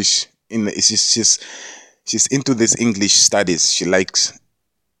English in she's into this English studies. She likes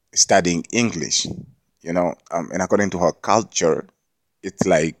studying English, and according to her culture, it's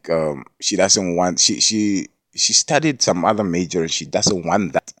like she doesn't want she studied some other major, and she doesn't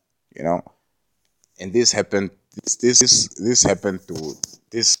want that, you know. And this happened. This happened to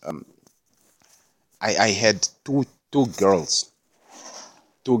this. I had two girls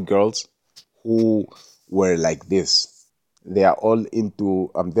who were like this. They are all into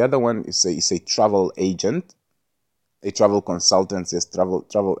the other one is a travel agent, a travel consultant, yes,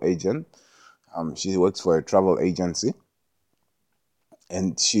 travel agent. She works for a travel agency,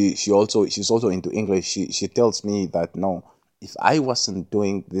 and she's also into English. She tells me that, no, if I wasn't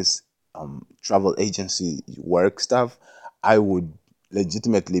doing this travel agency work stuff, I would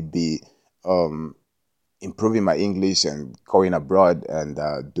legitimately be um improving my English and going abroad and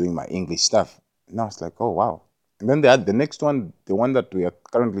doing my English stuff. And I was like, oh wow. And then the next one, the one that we are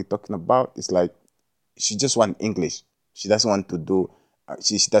currently talking about, is like she just wants English. She doesn't want to do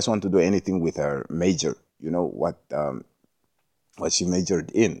she doesn't want to do anything with her major. What she majored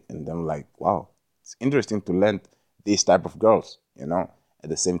in. And I'm like, wow, it's interesting to learn these type of girls, at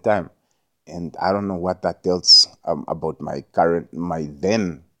the same time. And I don't know what that tells about my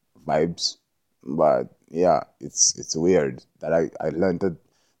then vibes, but yeah, it's weird that I learned that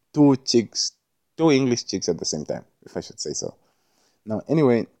two English chicks at the same time, if I should say so. Now,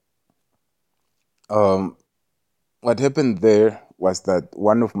 anyway, um, what happened there was that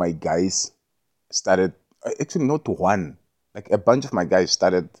one of my guys started, actually not one, like a bunch of my guys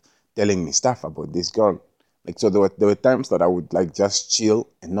started telling me stuff about this girl. Like, so there were times that I would like just chill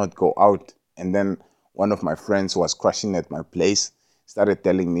and not go out, and then one of my friends who was crashing at my place started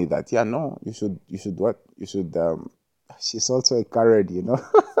telling me that, yeah, no, you should what you should she's also a Karen,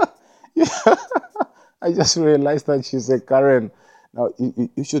 Yeah, I just realized that she's a Karen. Now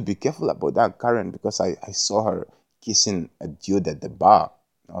you should be careful about that Karen, because I saw her kissing a dude at the bar.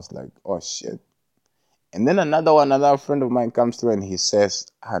 I was like, oh shit. And then another friend of mine comes through, and he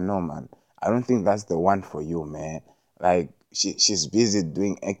says, ah, no, man, I don't think that's the one for you, man. Like, she's busy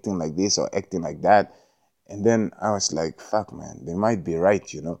doing acting like this or acting like that. And then I was like, fuck, man, they might be right.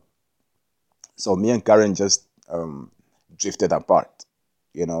 So me and Karen just drifted apart.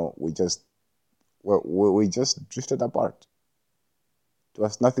 We just drifted apart. It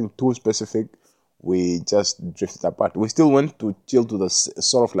was nothing too specific. we just drifted apart. We still went to chill to the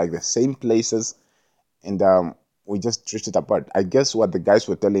sort of like the same places, and we just drifted apart. I guess what the guys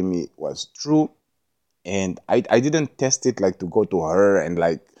were telling me was true, and I didn't test it like to go to her and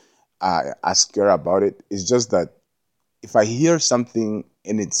like ask her about it. It's just that if I hear something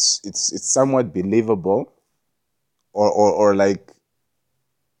and it's somewhat believable, or like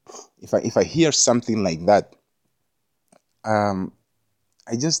if I hear something like that, um,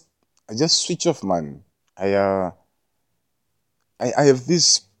 I just I just switch off, man. I uh I have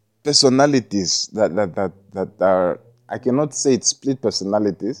these personalities that are, I cannot say it's split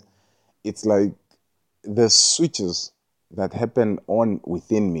personalities. It's like the switches that happen on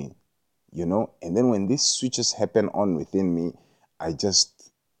within me, and then when these switches happen on within me, I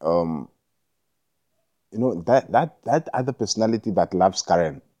just um that other personality that loves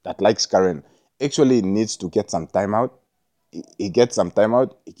Karen, that likes Karen, actually needs to get some time out. He gets some time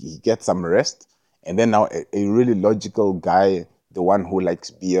out, he gets some rest, and then now a really logical guy, the one who likes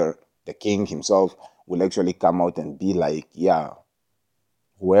beer, the king himself, will actually come out and be like, yeah,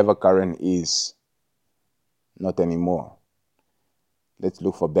 whoever Karen is, not anymore. Let's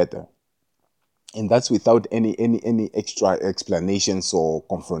look for better. And that's without any extra explanations or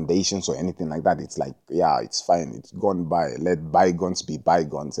confrontations or anything like that. It's like, yeah, it's fine, it's gone by, let bygones be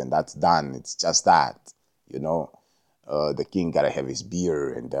bygones, and that's done. It's just that, you know the king gotta have his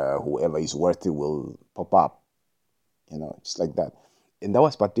beer, and whoever is worthy will pop up, just like that. And that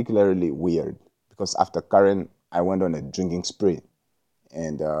was particularly weird because after Karen, I went on a drinking spree,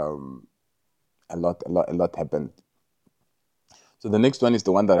 and a lot happened. So the next one is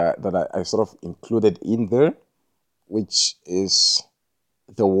the one that I sort of included in there, which is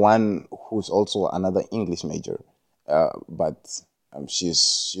the one who's also another English major, but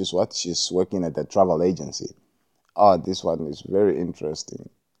she's working at a travel agency. Oh, this one is very interesting.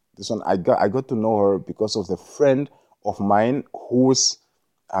 This one I got to know her because of the friend of mine whose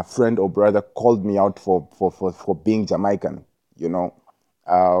a friend or brother called me out for being Jamaican. You know,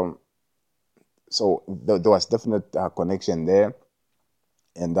 um, so there was definite connection there,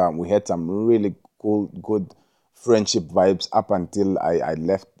 and we had some really cool, good friendship vibes up until I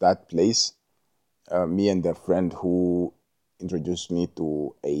left that place. Me and the friend who introduced me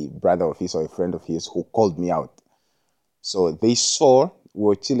to a brother of his or a friend of his who called me out. So they saw we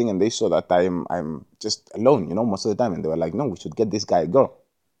were chilling, and they saw that I'm just alone, most of the time, and they were like, "No, we should get this guy a girl."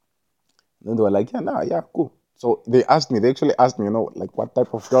 And then they were like, "Yeah, nah, yeah, cool." So they actually asked me, like, what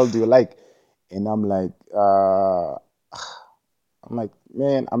type of girl do you like? And I'm like,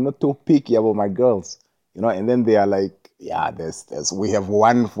 man, I'm not too picky about my girls, And then they are like, "Yeah, there's we have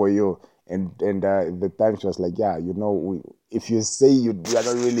one for you." And the time she was like, "Yeah, if you say you are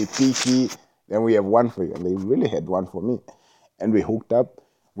not really picky, then we have one for you." And they really had one for me, and we hooked up.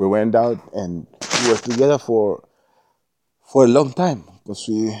 We went out, and we were together for a long time because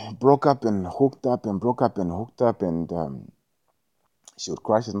we broke up and hooked up and broke up and hooked up, and she would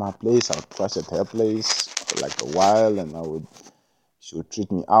crash at my place, I would crash at her place for like a while, and she would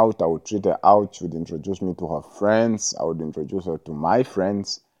treat me out, I would treat her out, she would introduce me to her friends, I would introduce her to my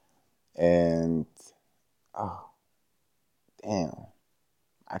friends, and damn,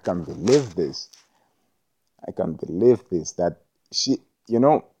 I can't believe this. I can't believe this. That she,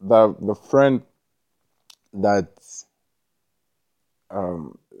 the friend that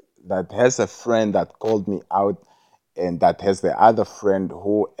um, that has a friend that called me out, and that has the other friend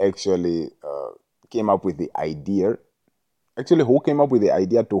who actually came up with the idea. Actually, who came up with the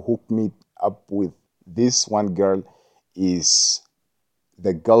idea to hook me up with this one girl is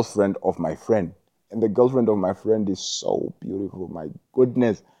the girlfriend of my friend. And the girlfriend of my friend is so beautiful. My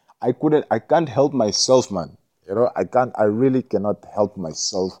goodness. I can't help myself, man. I really cannot help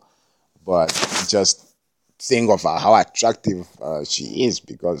myself but just think of how attractive she is,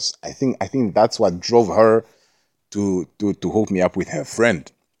 because I think that's what drove her to hook me up with her friend,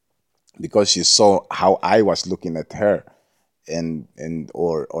 because she saw how I was looking at her,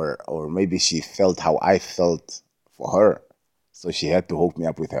 or maybe she felt how I felt for her, so she had to hook me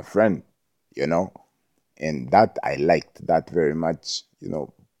up with her friend, you know, and that I liked that very much.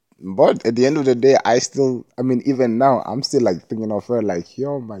 But at the end of the day, I mean, even now, I'm still like thinking of her, like,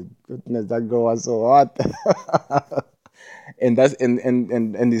 yo, my goodness, that girl was so hot. And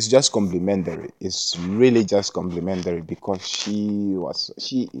it's just complimentary. It's really just complimentary, because she's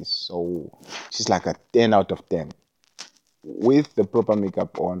like a 10 out of 10 with the proper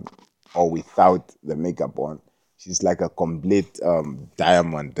makeup on or without the makeup on. She's like a complete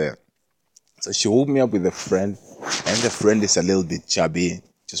diamond there. So she hooked me up with a friend, and the friend is a little bit chubby,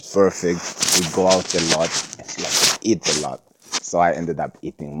 just perfect. We go out a lot, and she likes to eat a lot. So I ended up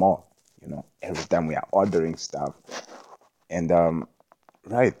eating more, every time we are ordering stuff. And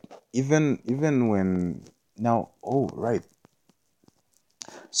right, even when now, oh right.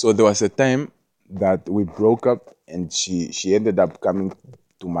 So there was a time that we broke up, and she ended up coming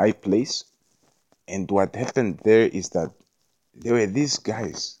to my place. And what happened there is that there were these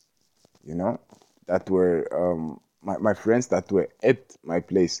guys, you know, that were my friends that were at my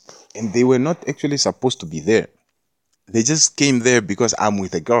place, and they were not actually supposed to be there. They just came there because I'm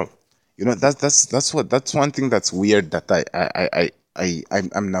with a girl. That's one thing that's weird that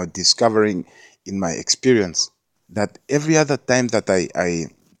I'm now discovering in my experience, that every other time that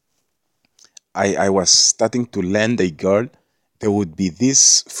I was starting to land a girl, there would be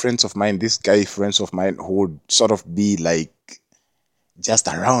these friends of mine, these guy friends of mine, who would sort of be like just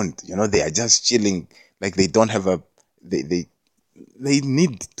around. They are just chilling, like they don't have a they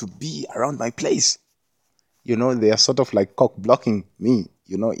need to be around my place. They are sort of like cock blocking me,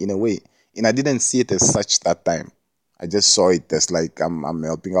 in a way. And I didn't see it as such that time. I just saw it as like I'm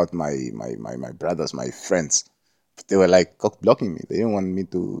helping out my brothers, my friends. But they were like cock blocking me. They didn't want me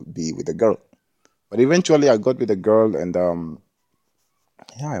to be with a girl. But eventually I got with a girl, and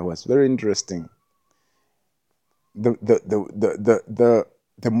yeah, it was very interesting. The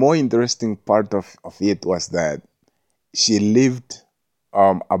more interesting part of it was that she lived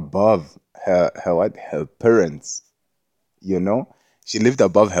above her parents, you know she lived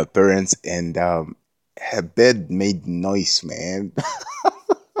above her parents, and her bed made noise, man.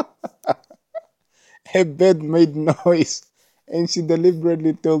 Her bed made noise, and she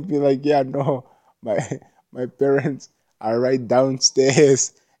deliberately told me, like, yeah, no, my my parents are right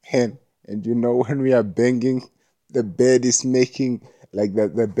downstairs, and when we are banging, the bed is making, like,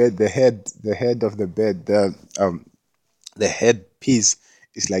 the head of the bed, the headpiece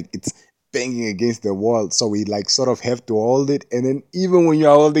is like it's banging against the wall. So we like sort of have to hold it, and then even when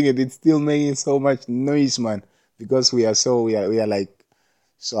you're holding it, it's still making so much noise, man. Because we are like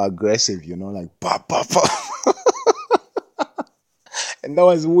so aggressive, like pop pop pop. And that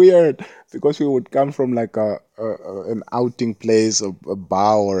was weird because we would come from like an outing place, a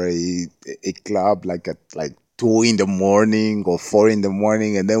bar, or a club, like at like 2 in the morning or 4 in the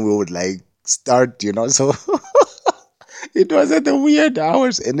morning, and then we would like start, so it was at the weird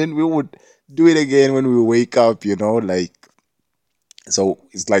hours, and then we would do it again when we wake up, like, so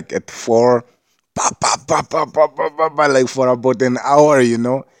it's like at 4, pa, pa, pa, pa, pa, pa, pa, pa, like for about an hour,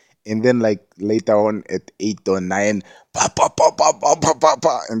 and then like later on at 8 or 9, pa, pa, pa, pa, pa, pa, pa,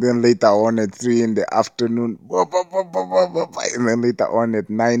 pa, and then later on at 3 in the afternoon, pa, pa, pa, pa, pa, pa, pa, and then later on at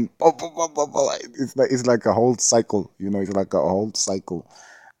 9, pa, pa, pa, pa, pa. It's like a whole cycle, it's like a whole cycle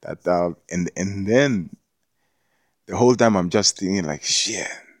that and then the whole time I'm just thinking like, shit,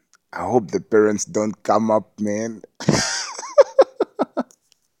 I hope the parents don't come up, man.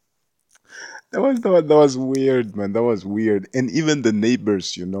 That was weird, man. That was weird. And even the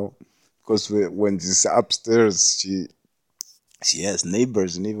neighbors, because when she's upstairs, she has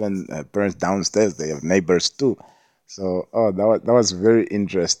neighbors, and even parents downstairs, they have neighbors too. So, oh, that was very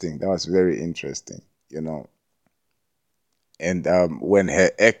interesting. That was very interesting, And when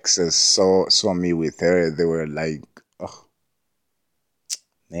her exes saw me with her, they were like, oh,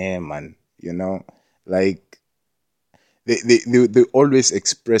 man, like they always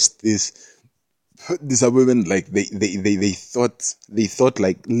expressed this disappointment, like they thought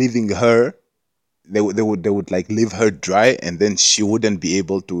like leaving her, they would like leave her dry, and then she wouldn't be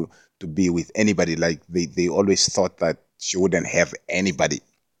able to be with anybody. Like they always thought that she wouldn't have anybody,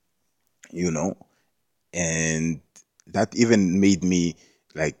 you know and that even made me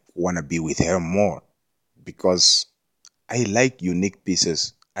like want to be with her more, because I like unique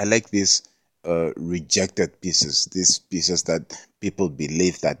pieces. I like these rejected pieces, these pieces that people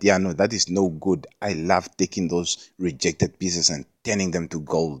believe that, yeah, no, that is no good. I love taking those rejected pieces and turning them to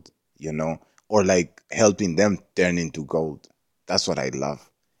gold, or like helping them turn into gold. That's what I love.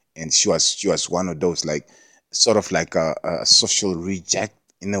 And she was one of those, like, sort of like a social reject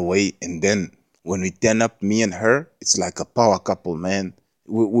in a way. And then when we turn up, me and her, it's like a power couple, man.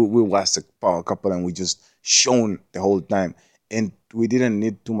 We was a power couple, and we just shone the whole time, and we didn't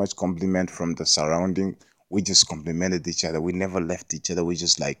need too much compliment from the surrounding. We just complimented each other. We never left each other. We're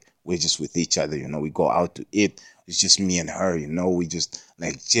just with each other. We go out to eat. It's just me and her. We just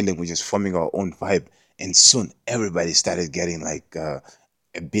like chilling. We're just forming our own vibe. And soon everybody started getting like a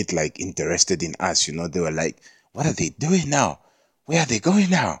bit like interested in us. They were like, "What are they doing now? Where are they going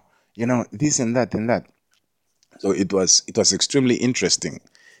now? This and that and that." So it was extremely interesting.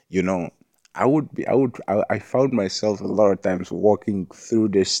 you know I found myself a lot of times walking through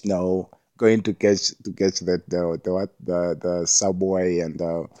the snow, going to catch the subway, and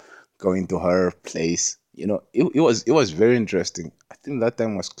going to her place. It was very interesting. I think that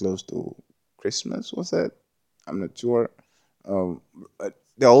time was close to Christmas, was it? I'm not sure. Um, but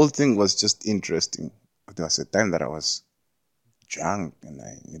the whole thing was just interesting. There was a time that I was drunk and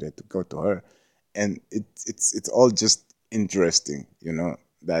I needed to go to her, and it's all just interesting,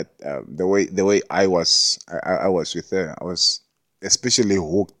 that the way I was with her, I was especially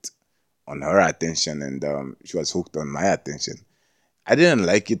hooked on her attention, and she was hooked on my attention. I didn't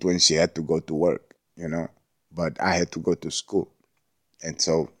like it when she had to go to work, but I had to go to school, and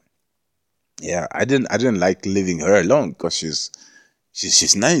so yeah, I didn't like leaving her alone because she's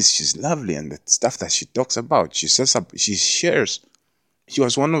nice, she's lovely, and the stuff that she talks about, she says she shares. She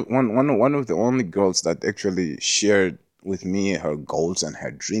was one of the only girls that actually shared with me her goals and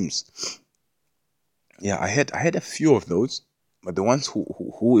her dreams. Yeah, I had a few of those, but the ones who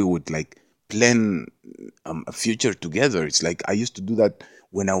we would like plan a future together. It's like I used to do that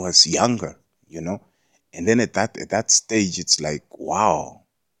when I was younger, and then at that stage, it's like, wow,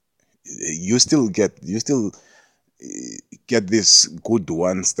 you still get these good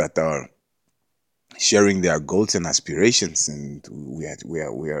ones that are sharing their goals and aspirations, and we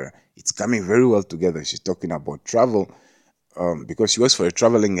are it's coming very well together. She's talking about travel, because she works for a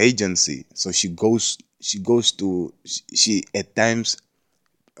traveling agency, so she at times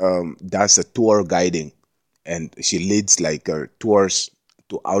does a tour guiding, and she leads like tours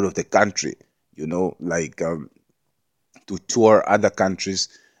to out of the country, like to tour other countries,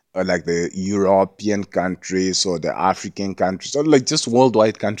 like the European countries or the African countries, or like just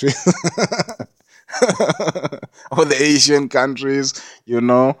worldwide countries, or the Asian countries, you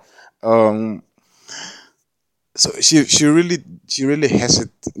know. Um, so she really has it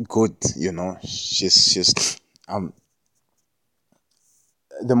good, She's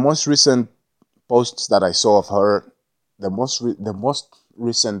the most recent posts that I saw of her, the most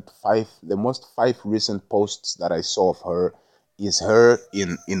five recent posts that I saw of her is her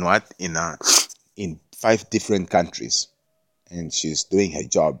in what in five different countries, and she's doing her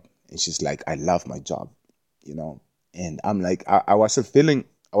job, and she's like, I love my job, you know. And I'm like, I wasn't feeling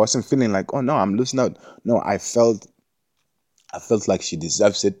like, oh no, I'm losing out. No, I felt like she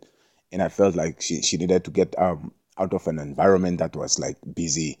deserves it, and I felt like she needed to get out of an environment that was like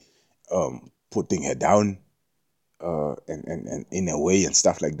busy putting her down, and in a way and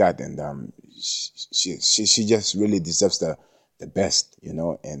stuff like that. And she just really deserves the best,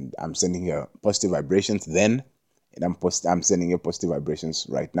 And I'm sending her positive vibrations then, and I'm sending her positive vibrations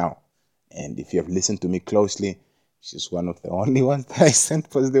right now. And if you have listened to me closely, she's one of the only ones that I sent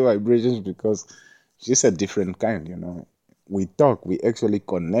positive vibrations, because she's a different kind. We talk, we actually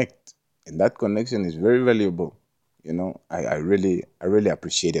connect, and that connection is very valuable. I really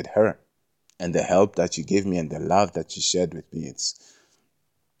appreciated her, and the help that she gave me, and the love that she shared with me. It's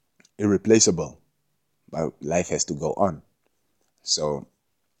irreplaceable, but life has to go on. So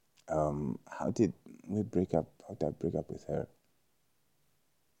how did we break up? How did I break up with her?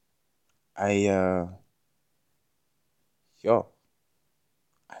 I yo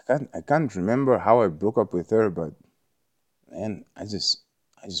I can't remember how I broke up with her, but man, I just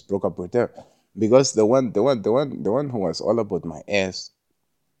broke up with her, because the one who was all about my ass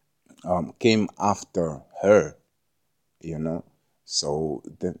came after her, you know. So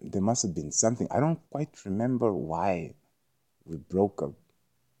there must have been something. I don't quite remember why we broke up.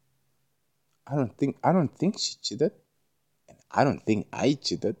 I don't think she cheated. I don't think I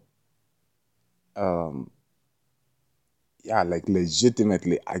cheated. Um yeah, like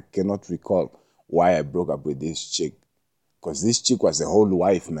legitimately I cannot recall why I broke up with this chick. Cause this chick was a whole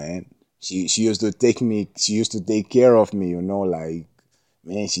wife, man. She used to she used to take care of me, like,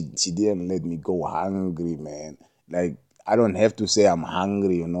 man, she didn't let me go hungry, man. Like, I don't have to say I'm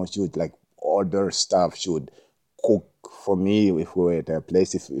hungry, She would like order stuff. She would cook for me if we were at her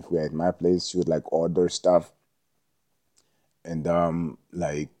place. If we were at my place, she would like order stuff. And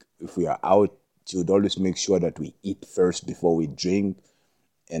like, if we are out, she would always make sure that we eat first before we drink.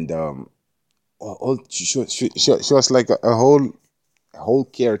 And she was like a whole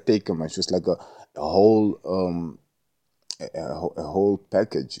caretaker, man. She was like a whole a whole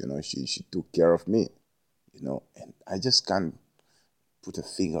package, She took care of me, and I just can't put a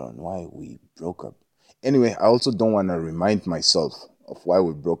finger on why we broke up. Anyway, I also don't want to remind myself of why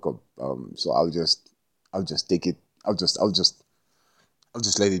we broke up. So I'll just take it. I'll just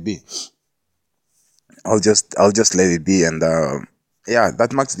let it be. I'll just let it be. And yeah,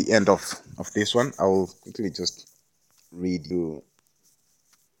 that marks the end of this one. I will quickly just read you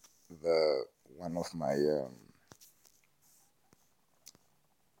the one of my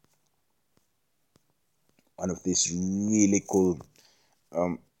one of these really cool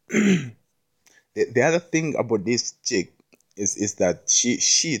The other thing about this chick is that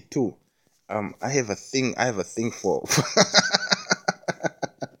she too. I have a thing for.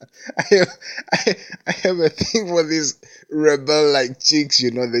 I have, I have a thing for these rebel like chicks,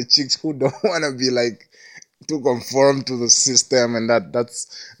 the chicks who don't want to be like to conform to the system, and that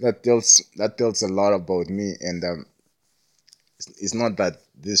tells a lot about me. And it's not that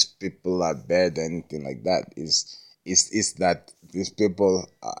these people are bad or anything like that. It's that these people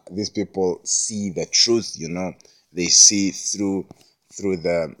see the truth. They see through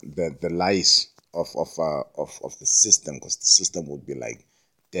the lies of the system, because the system would be like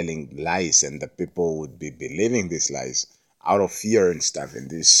telling lies, and the people would be believing these lies out of fear and stuff. And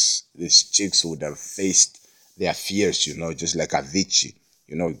these chicks would have faced their fears, just like Avicii,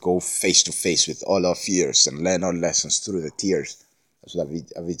 go face to face with all our fears and learn our lessons through the tears. That's what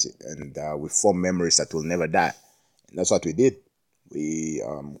Avicii, and we form memories that will never die. And that's what we did. We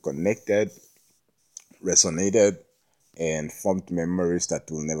connected, resonated, and formed memories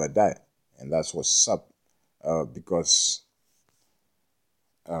that will never die. And that's what's up. Because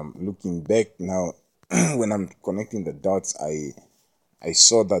looking back now, when I'm connecting the dots, I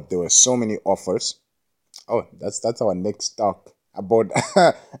saw that there were so many offers. Oh, that's our next talk about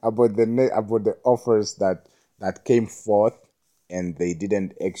about the offers that came forth, and they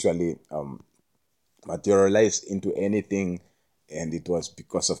didn't actually materialize into anything, and it was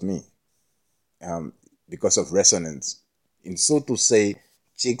because of me, because of resonance, in so to say,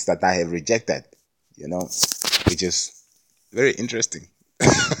 chicks that I have rejected, you know, which is very interesting.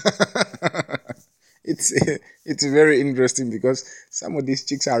 it's it's very interesting because some of these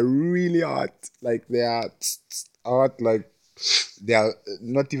chicks are really hot, like they are hot, like they are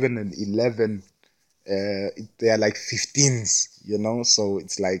not even an 11, they are like 15s, so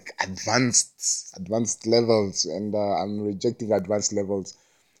it's like advanced levels, and I'm rejecting advanced levels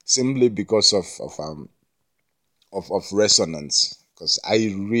simply because of resonance, because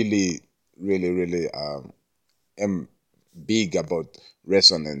I really really am big about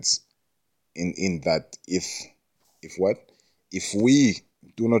resonance, in that if what if we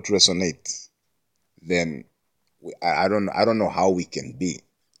do not resonate, then I don't know how we can be,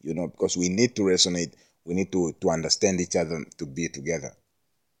 because we need to resonate. We need to understand each other to be together.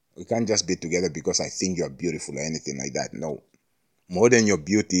 We can't just be together because I think you're beautiful or anything like that. No, more than your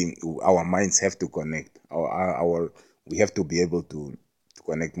beauty, our minds have to connect. Our we have to be able to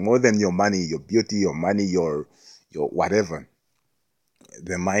connect. More than your money, your beauty, your money, your whatever.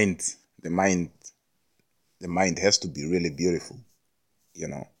 The mind, the mind, the mind has to be really beautiful. You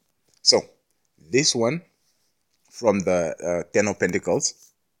know. So this one from the Ten of Pentacles,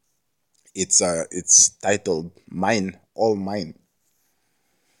 it's titled "Mine, All Mine."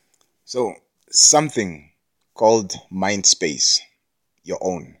 So something called mind space, your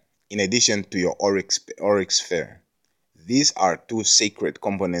own, in addition to your auric sphere. These are two sacred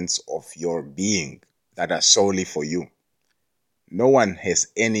components of your being that are solely for you. No one has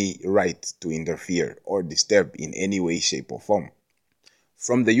any right to interfere or disturb in any way, shape, or form.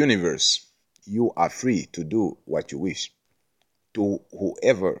 From the universe, you are free to do what you wish to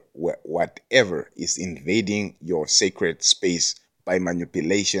whoever, whatever is invading your sacred space by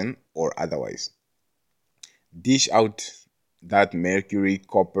manipulation or otherwise. Dish out that mercury,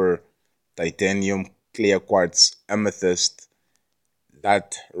 copper, titanium, clear quartz, amethyst,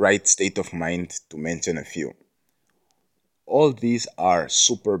 that right state of mind, to mention a few. All these are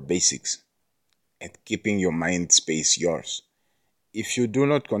super basics at keeping your mind space yours. If you do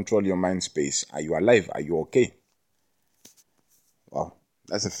not control your mind space, are you alive? Are you okay? Well,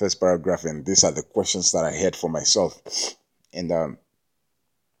 that's the first paragraph, and these are the questions that I had for myself. And I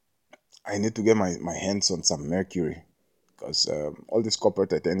need to get my hands on some mercury, because all this copper,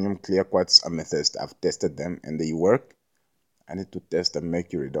 titanium, clear quartz, amethyst, I've tested them and they work. I need to test the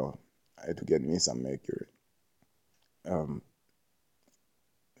mercury though. I had to get me some mercury. Um,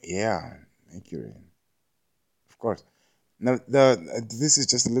 yeah, mercury, of course. Now, this is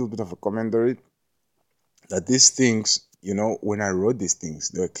just a little bit of a commentary that these things, when I wrote these things,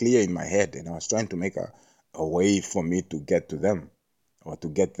 they were clear in my head, and I was trying to make a way for me to get to them, or to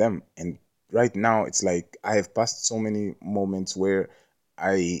get them. And right now, it's like I have passed so many moments where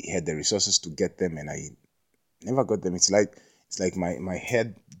I had the resources to get them, and I never got them. It's like my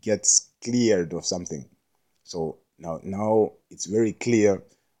head gets cleared of something. So now it's very clear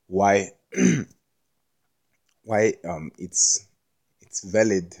why it's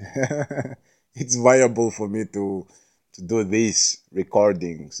valid. It's viable for me to do these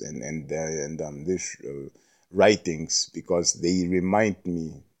recordings and these writings, because they remind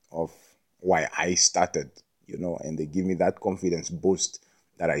me of why I started, and they give me that confidence boost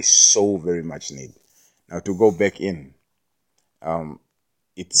that I so very much need. Now to go back in,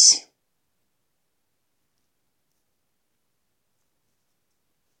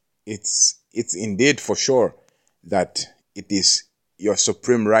 it's indeed for sure that it is your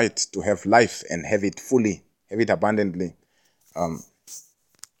supreme right to have life and have it fully, have it abundantly.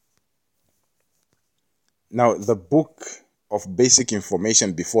 Now, the book of basic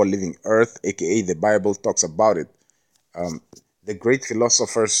information before leaving Earth, aka the Bible, talks about it. The great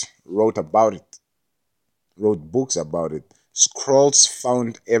philosophers wrote about it, wrote books about it. Scrolls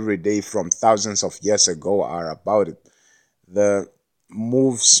found every day from thousands of years ago are about it. The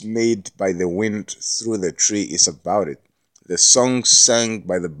moves made by the wind through the tree is about it. The songs sung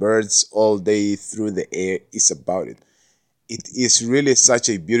by the birds all day through the air is about it. It is really such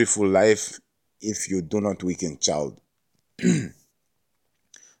a beautiful life if you do not weaken, child.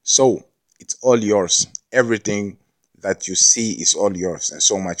 So, it's all yours. Everything that you see is all yours and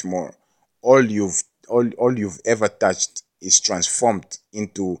so much more. All you've ever touched is transformed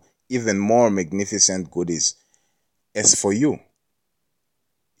into even more magnificent goodies. As for you,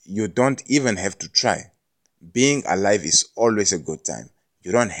 you don't even have to try. Being alive is always a good time.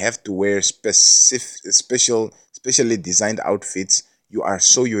 You don't have to wear specially designed outfits. You are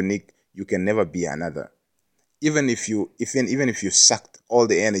so unique, you can never be another. Even if you sucked all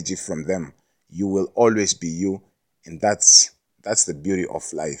the energy from them, you will always be you, and that's the beauty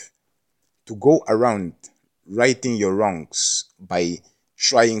of life. To go around righting your wrongs by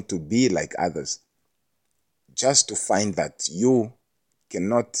trying to be like others, just to find that you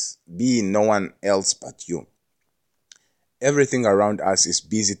cannot be no one else but you. Everything around us is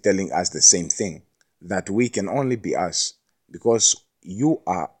busy telling us the same thing, that we can only be us, because you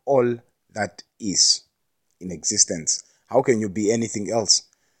are all that is in existence. How can you be anything else?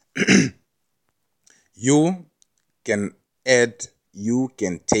 You can add, you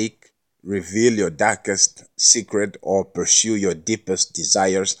can take, reveal your darkest secret, or pursue your deepest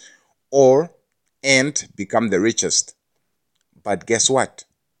desires, and become the richest. But guess what?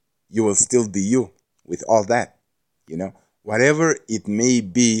 You will still be you with all that. Whatever it may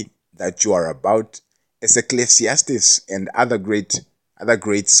be that you are about, as Ecclesiastes and other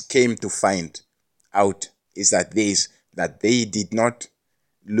greats came to find out, is that they did not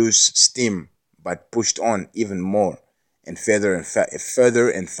lose steam but pushed on even more and further and further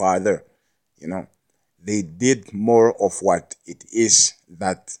and farther. They did more of what it is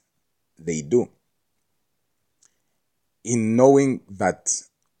that they do, in knowing that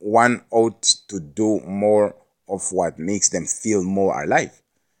one ought to do more of what makes them feel more alive.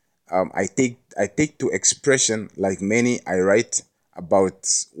 I take to expression, like many, I write about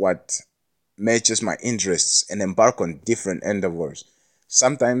what matches my interests and embark on different endeavors,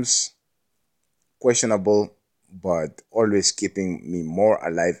 sometimes questionable, but always keeping me more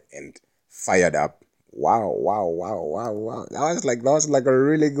alive and fired up. Wow, wow, wow, wow, wow. That was like a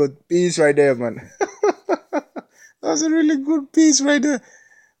really good piece right there, man. That was a really good piece right there.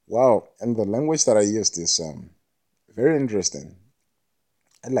 Wow, and the language that I used is very interesting.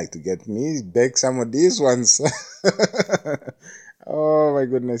 I'd like to get me back some of these ones. Oh my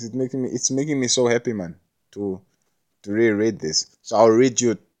goodness, it's making me so happy, man, to reread this. So I'll read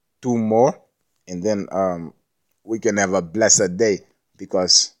you two more, and then we can have a blessed day,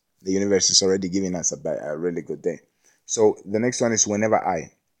 because the universe is already giving us a really good day. So the next one is whenever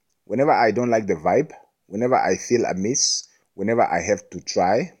I don't like the vibe, whenever I feel amiss, whenever I have to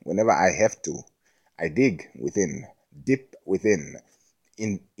try, whenever I have to, I dig within, deep within.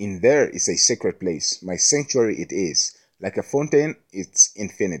 In there is a sacred place. My sanctuary it is. Like a fountain, it's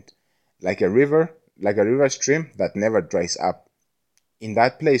infinite. Like a river stream that never dries up. In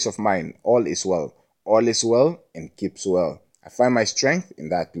that place of mine, all is well. All is well and keeps well. I find my strength in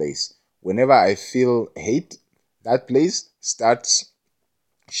that place. Whenever I feel hate, that place starts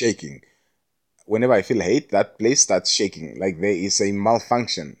shaking. Whenever I feel hate, that place starts shaking, like there is a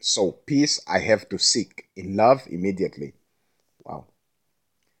malfunction. So, peace I have to seek. In love, immediately. Wow.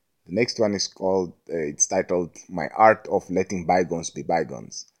 The next one is it's titled My Art of Letting Bygones Be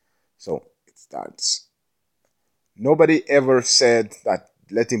Bygones. So, it starts. Nobody ever said that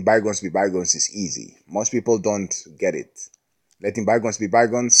letting bygones be bygones is easy. Most people don't get it. Letting bygones be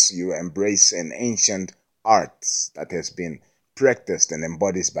bygones, you embrace an ancient art that has been practiced and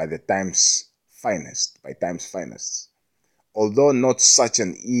embodied by time's finest. Although not such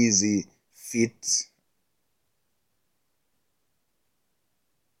an easy feat,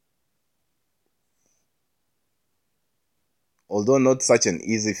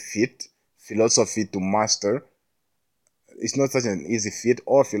 philosophy to master, it's not such an easy feat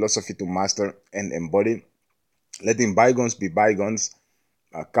or philosophy to master and embody. Letting bygones be bygones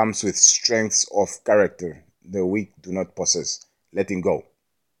comes with strengths of character the weak do not possess. Letting go.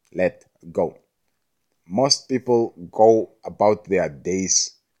 Let go. Most people go about their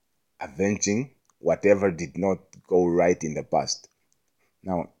days avenging whatever did not go right in the past.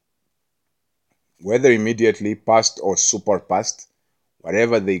 Now, whether immediately past or super past,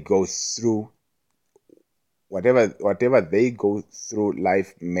 whatever they go through, whatever they go through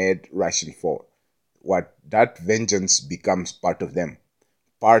life made rushing for, what that vengeance becomes part of them,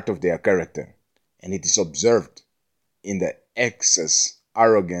 part of their character, and it is observed in the excess,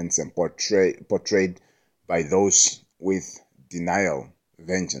 arrogance, and portrayed by those with denial,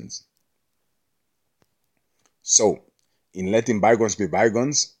 vengeance. So, in letting bygones be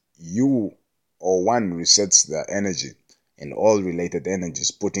bygones, you or one resets the energy and all related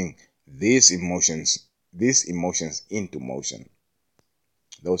energies, putting these emotions into motion.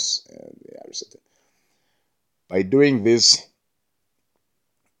 Those they are resetted. By doing this,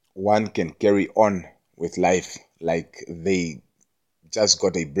 one can carry on with life like they just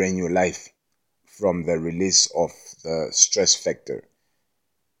got a brand new life from the release of the stress factor.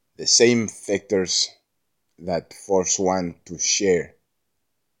 The same factors that force one to share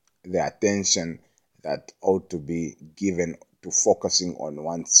the attention that ought to be given to focusing on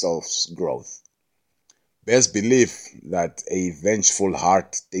oneself's growth. Best believe that a vengeful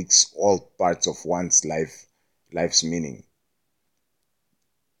heart takes all parts of one's life's meaning.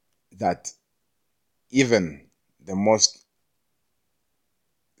 That even the most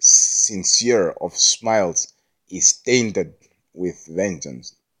sincere of smiles is tainted with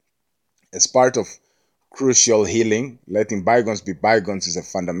vengeance. As part of crucial healing, letting bygones be bygones is a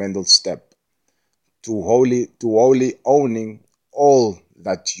fundamental step to wholly owning all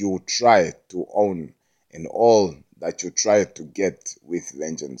that you try to own and all that you try to get with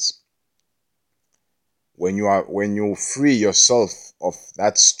vengeance. When you free yourself of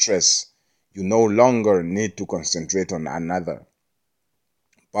that stress, you no longer need to concentrate on another,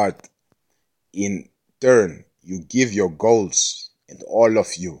 but in turn you give your goals and all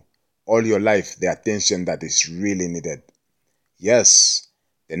your life, the attention that is really needed. Yes,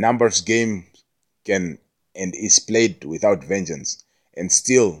 the numbers game can and is played without vengeance, and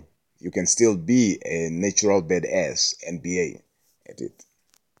still you can still be a natural badass and be at it.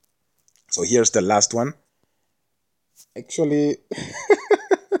 So here's the last one. Actually,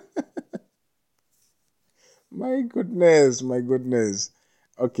 my goodness.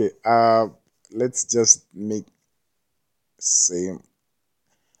 Okay, let's just make same.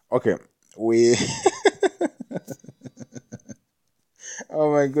 Okay, we.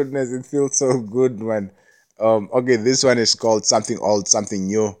 Oh my goodness, it feels so good, man. Okay, this one is called something old, something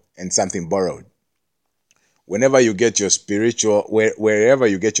new, and something borrowed. Whenever you get your wherever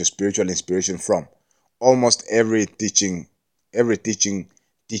you get your spiritual inspiration from, almost every teaching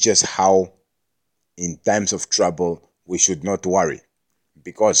teaches how in times of trouble we should not worry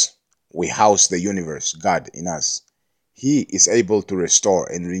because we house the universe, God, in us. He is able to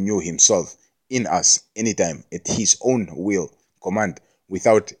restore and renew himself in us anytime at his own will, command,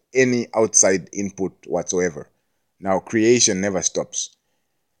 without any outside input whatsoever. Now, creation never stops.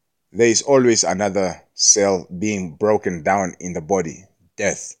 There is always another cell being broken down in the body,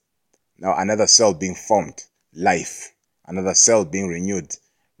 death. Now, another cell being formed, life. Another cell being renewed,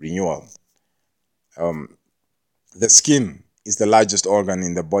 renewal. The skin is the largest organ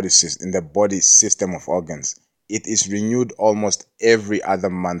in the body system of organs. It is renewed almost every other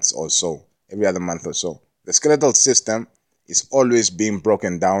month or so. Every other month or so. The skeletal system is always being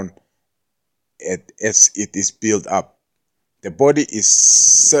broken down as it is built up. The body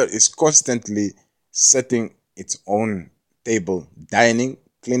is constantly setting its own table, dining,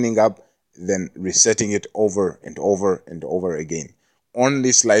 cleaning up, then resetting it over and over and over again,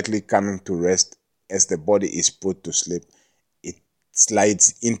 only slightly coming to rest as the body is put to sleep. It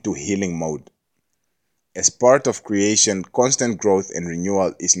slides into healing mode. As part of creation, constant growth and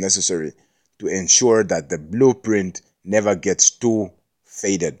renewal is necessary to ensure that the blueprint never gets too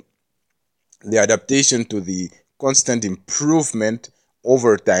faded. The adaptation to the constant improvement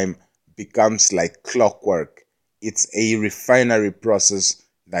over time becomes like clockwork. It's a refinery process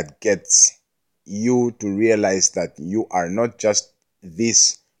that gets you to realize that you are not just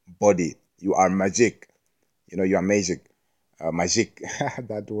this body, you are magic. You are magic. Magic,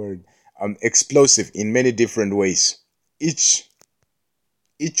 that word. Explosive in many different ways. Each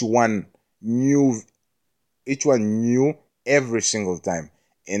each one new each one new every single time,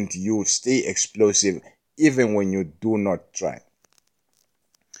 and you stay explosive even when you do not try.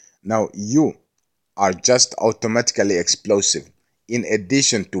 Now you are just automatically explosive. In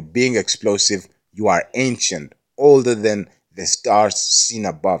addition to being explosive, you are ancient, older than the stars seen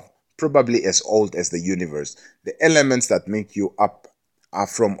above, probably as old as the universe. The elements that make you up are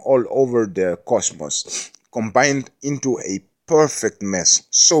from all over the cosmos, combined into a perfect mess,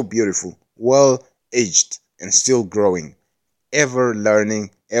 so beautiful, well aged, and still growing, ever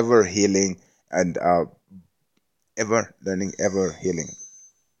learning, ever healing, and ever learning, ever healing.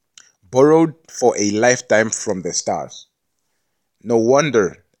 Borrowed for a lifetime from the stars. No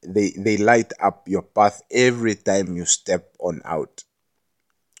wonder they light up your path every time you step on out.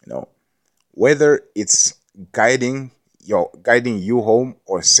 You know, whether it's guiding you home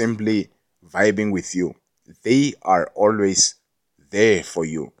or simply vibing with you, they are always there for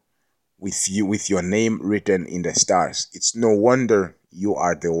you with your name written in the stars. It's no wonder you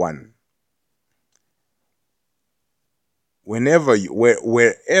are the one. Wherever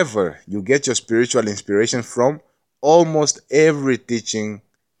you get your spiritual inspiration from, almost every teaching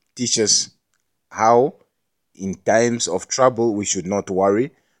teaches how in times of trouble we should not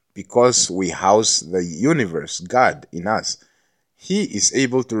worry because we house the universe, God, in us. He is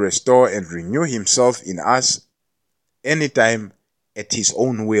able to restore and renew himself in us anytime at his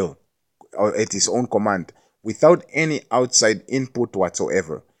own will or at his own command without any outside input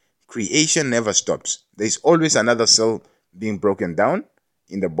whatsoever. Creation never stops. There's always another cell being broken down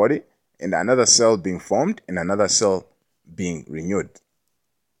in the body, and another cell being formed, and another cell being renewed.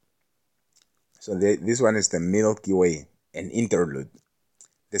 So this one is the Milky Way, an interlude.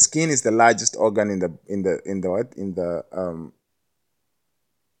 The skin is the largest organ in the what in the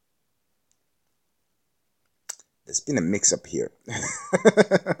There's been a mix up here.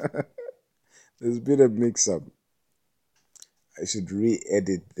 There's been a mix up. I should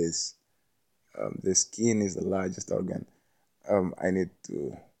re-edit this. The skin is the largest organ. I need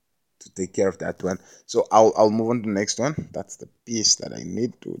to take care of that one. So I'll move on to the next one. That's the piece that I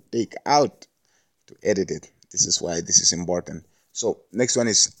need to take out to edit it. This is why this is important. So next one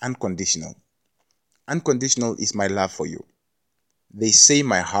is unconditional. Unconditional is my love for you. They say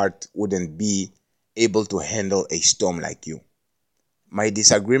my heart wouldn't be able to handle a storm like you. My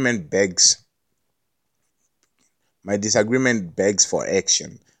disagreement begs for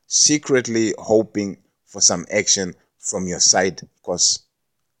action, secretly hoping for some action from your side because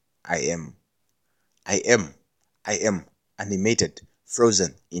I am animated,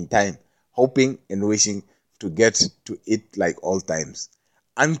 frozen in time, hoping and wishing to get to it like all times.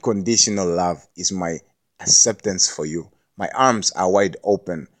 Unconditional love is my acceptance for you. My arms are wide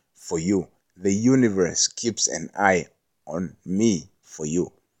open for you. The universe keeps an eye on me for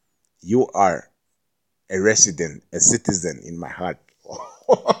you. You are a citizen in my heart.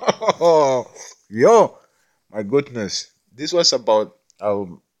 Yo, my goodness. This was about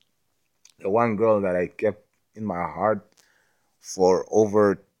the one girl that I kept in my heart for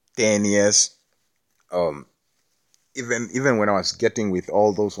over 10 years. Um, even when I was getting with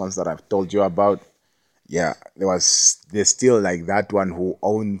all those ones that I've told you about, yeah, there's still like that one who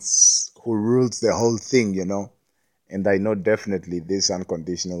rules the whole thing, And I know definitely this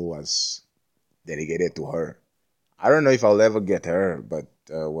unconditional was dedicated to her. I don't know if I'll ever get her, but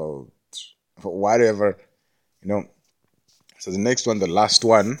well, whatever, you know. So the next one, the last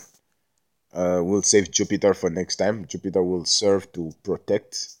one, we'll save Jupiter for next time. Jupiter will serve to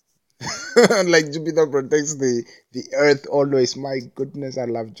protect. Like Jupiter protects the Earth always. My goodness, I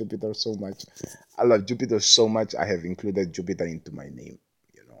love Jupiter so much. I love Jupiter so much. I have included Jupiter into my name.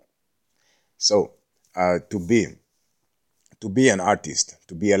 So, to be an artist,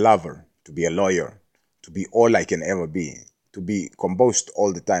 to be a lover, to be a lawyer, to be all I can ever be, to be composed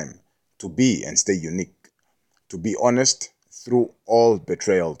all the time, to be and stay unique, to be honest through all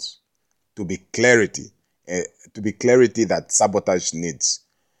betrayals, to be clarity, that sabotage needs,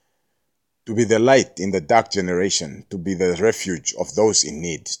 to be the light in the dark generation, to be the refuge of those in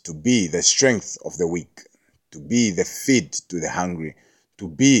need, to be the strength of the weak, to be the feed to the hungry, to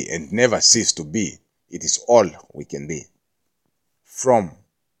be and never cease to be. It is all we can be. From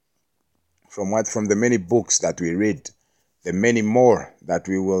the many books that we read, the many more that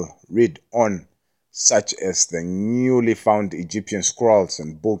we will read on, such as the newly found Egyptian scrolls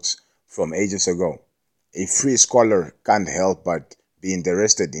and books from ages ago. A free scholar can't help but be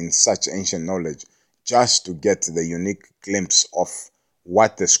interested in such ancient knowledge just to get the unique glimpse of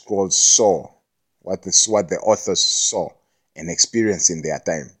what the scrolls saw, what the authors saw and experienced in their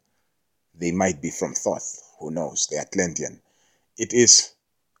time. They might be from Thoth, who knows, the Atlantean. It is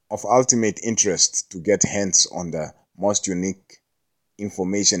of ultimate interest to get hands on the most unique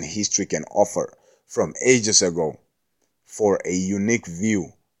information history can offer from ages ago for a unique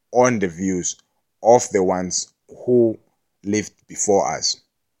view on the views of the ones who lived before us.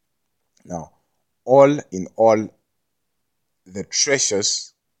 Now, all in all, the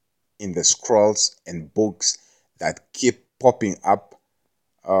treasures in the scrolls and books that keep popping up,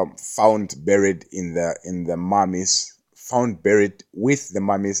 found buried in the mummies, found buried with the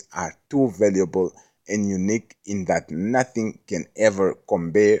mummies, are too valuable and unique in that nothing can ever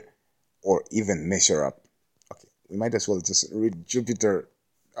compare or even measure up. Okay, we might as well just read Jupiter.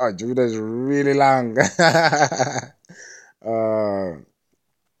 Oh, Jupiter is really long. The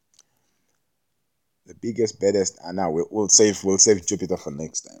biggest, baddest. And now we'll save Jupiter for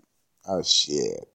next time. Oh shit.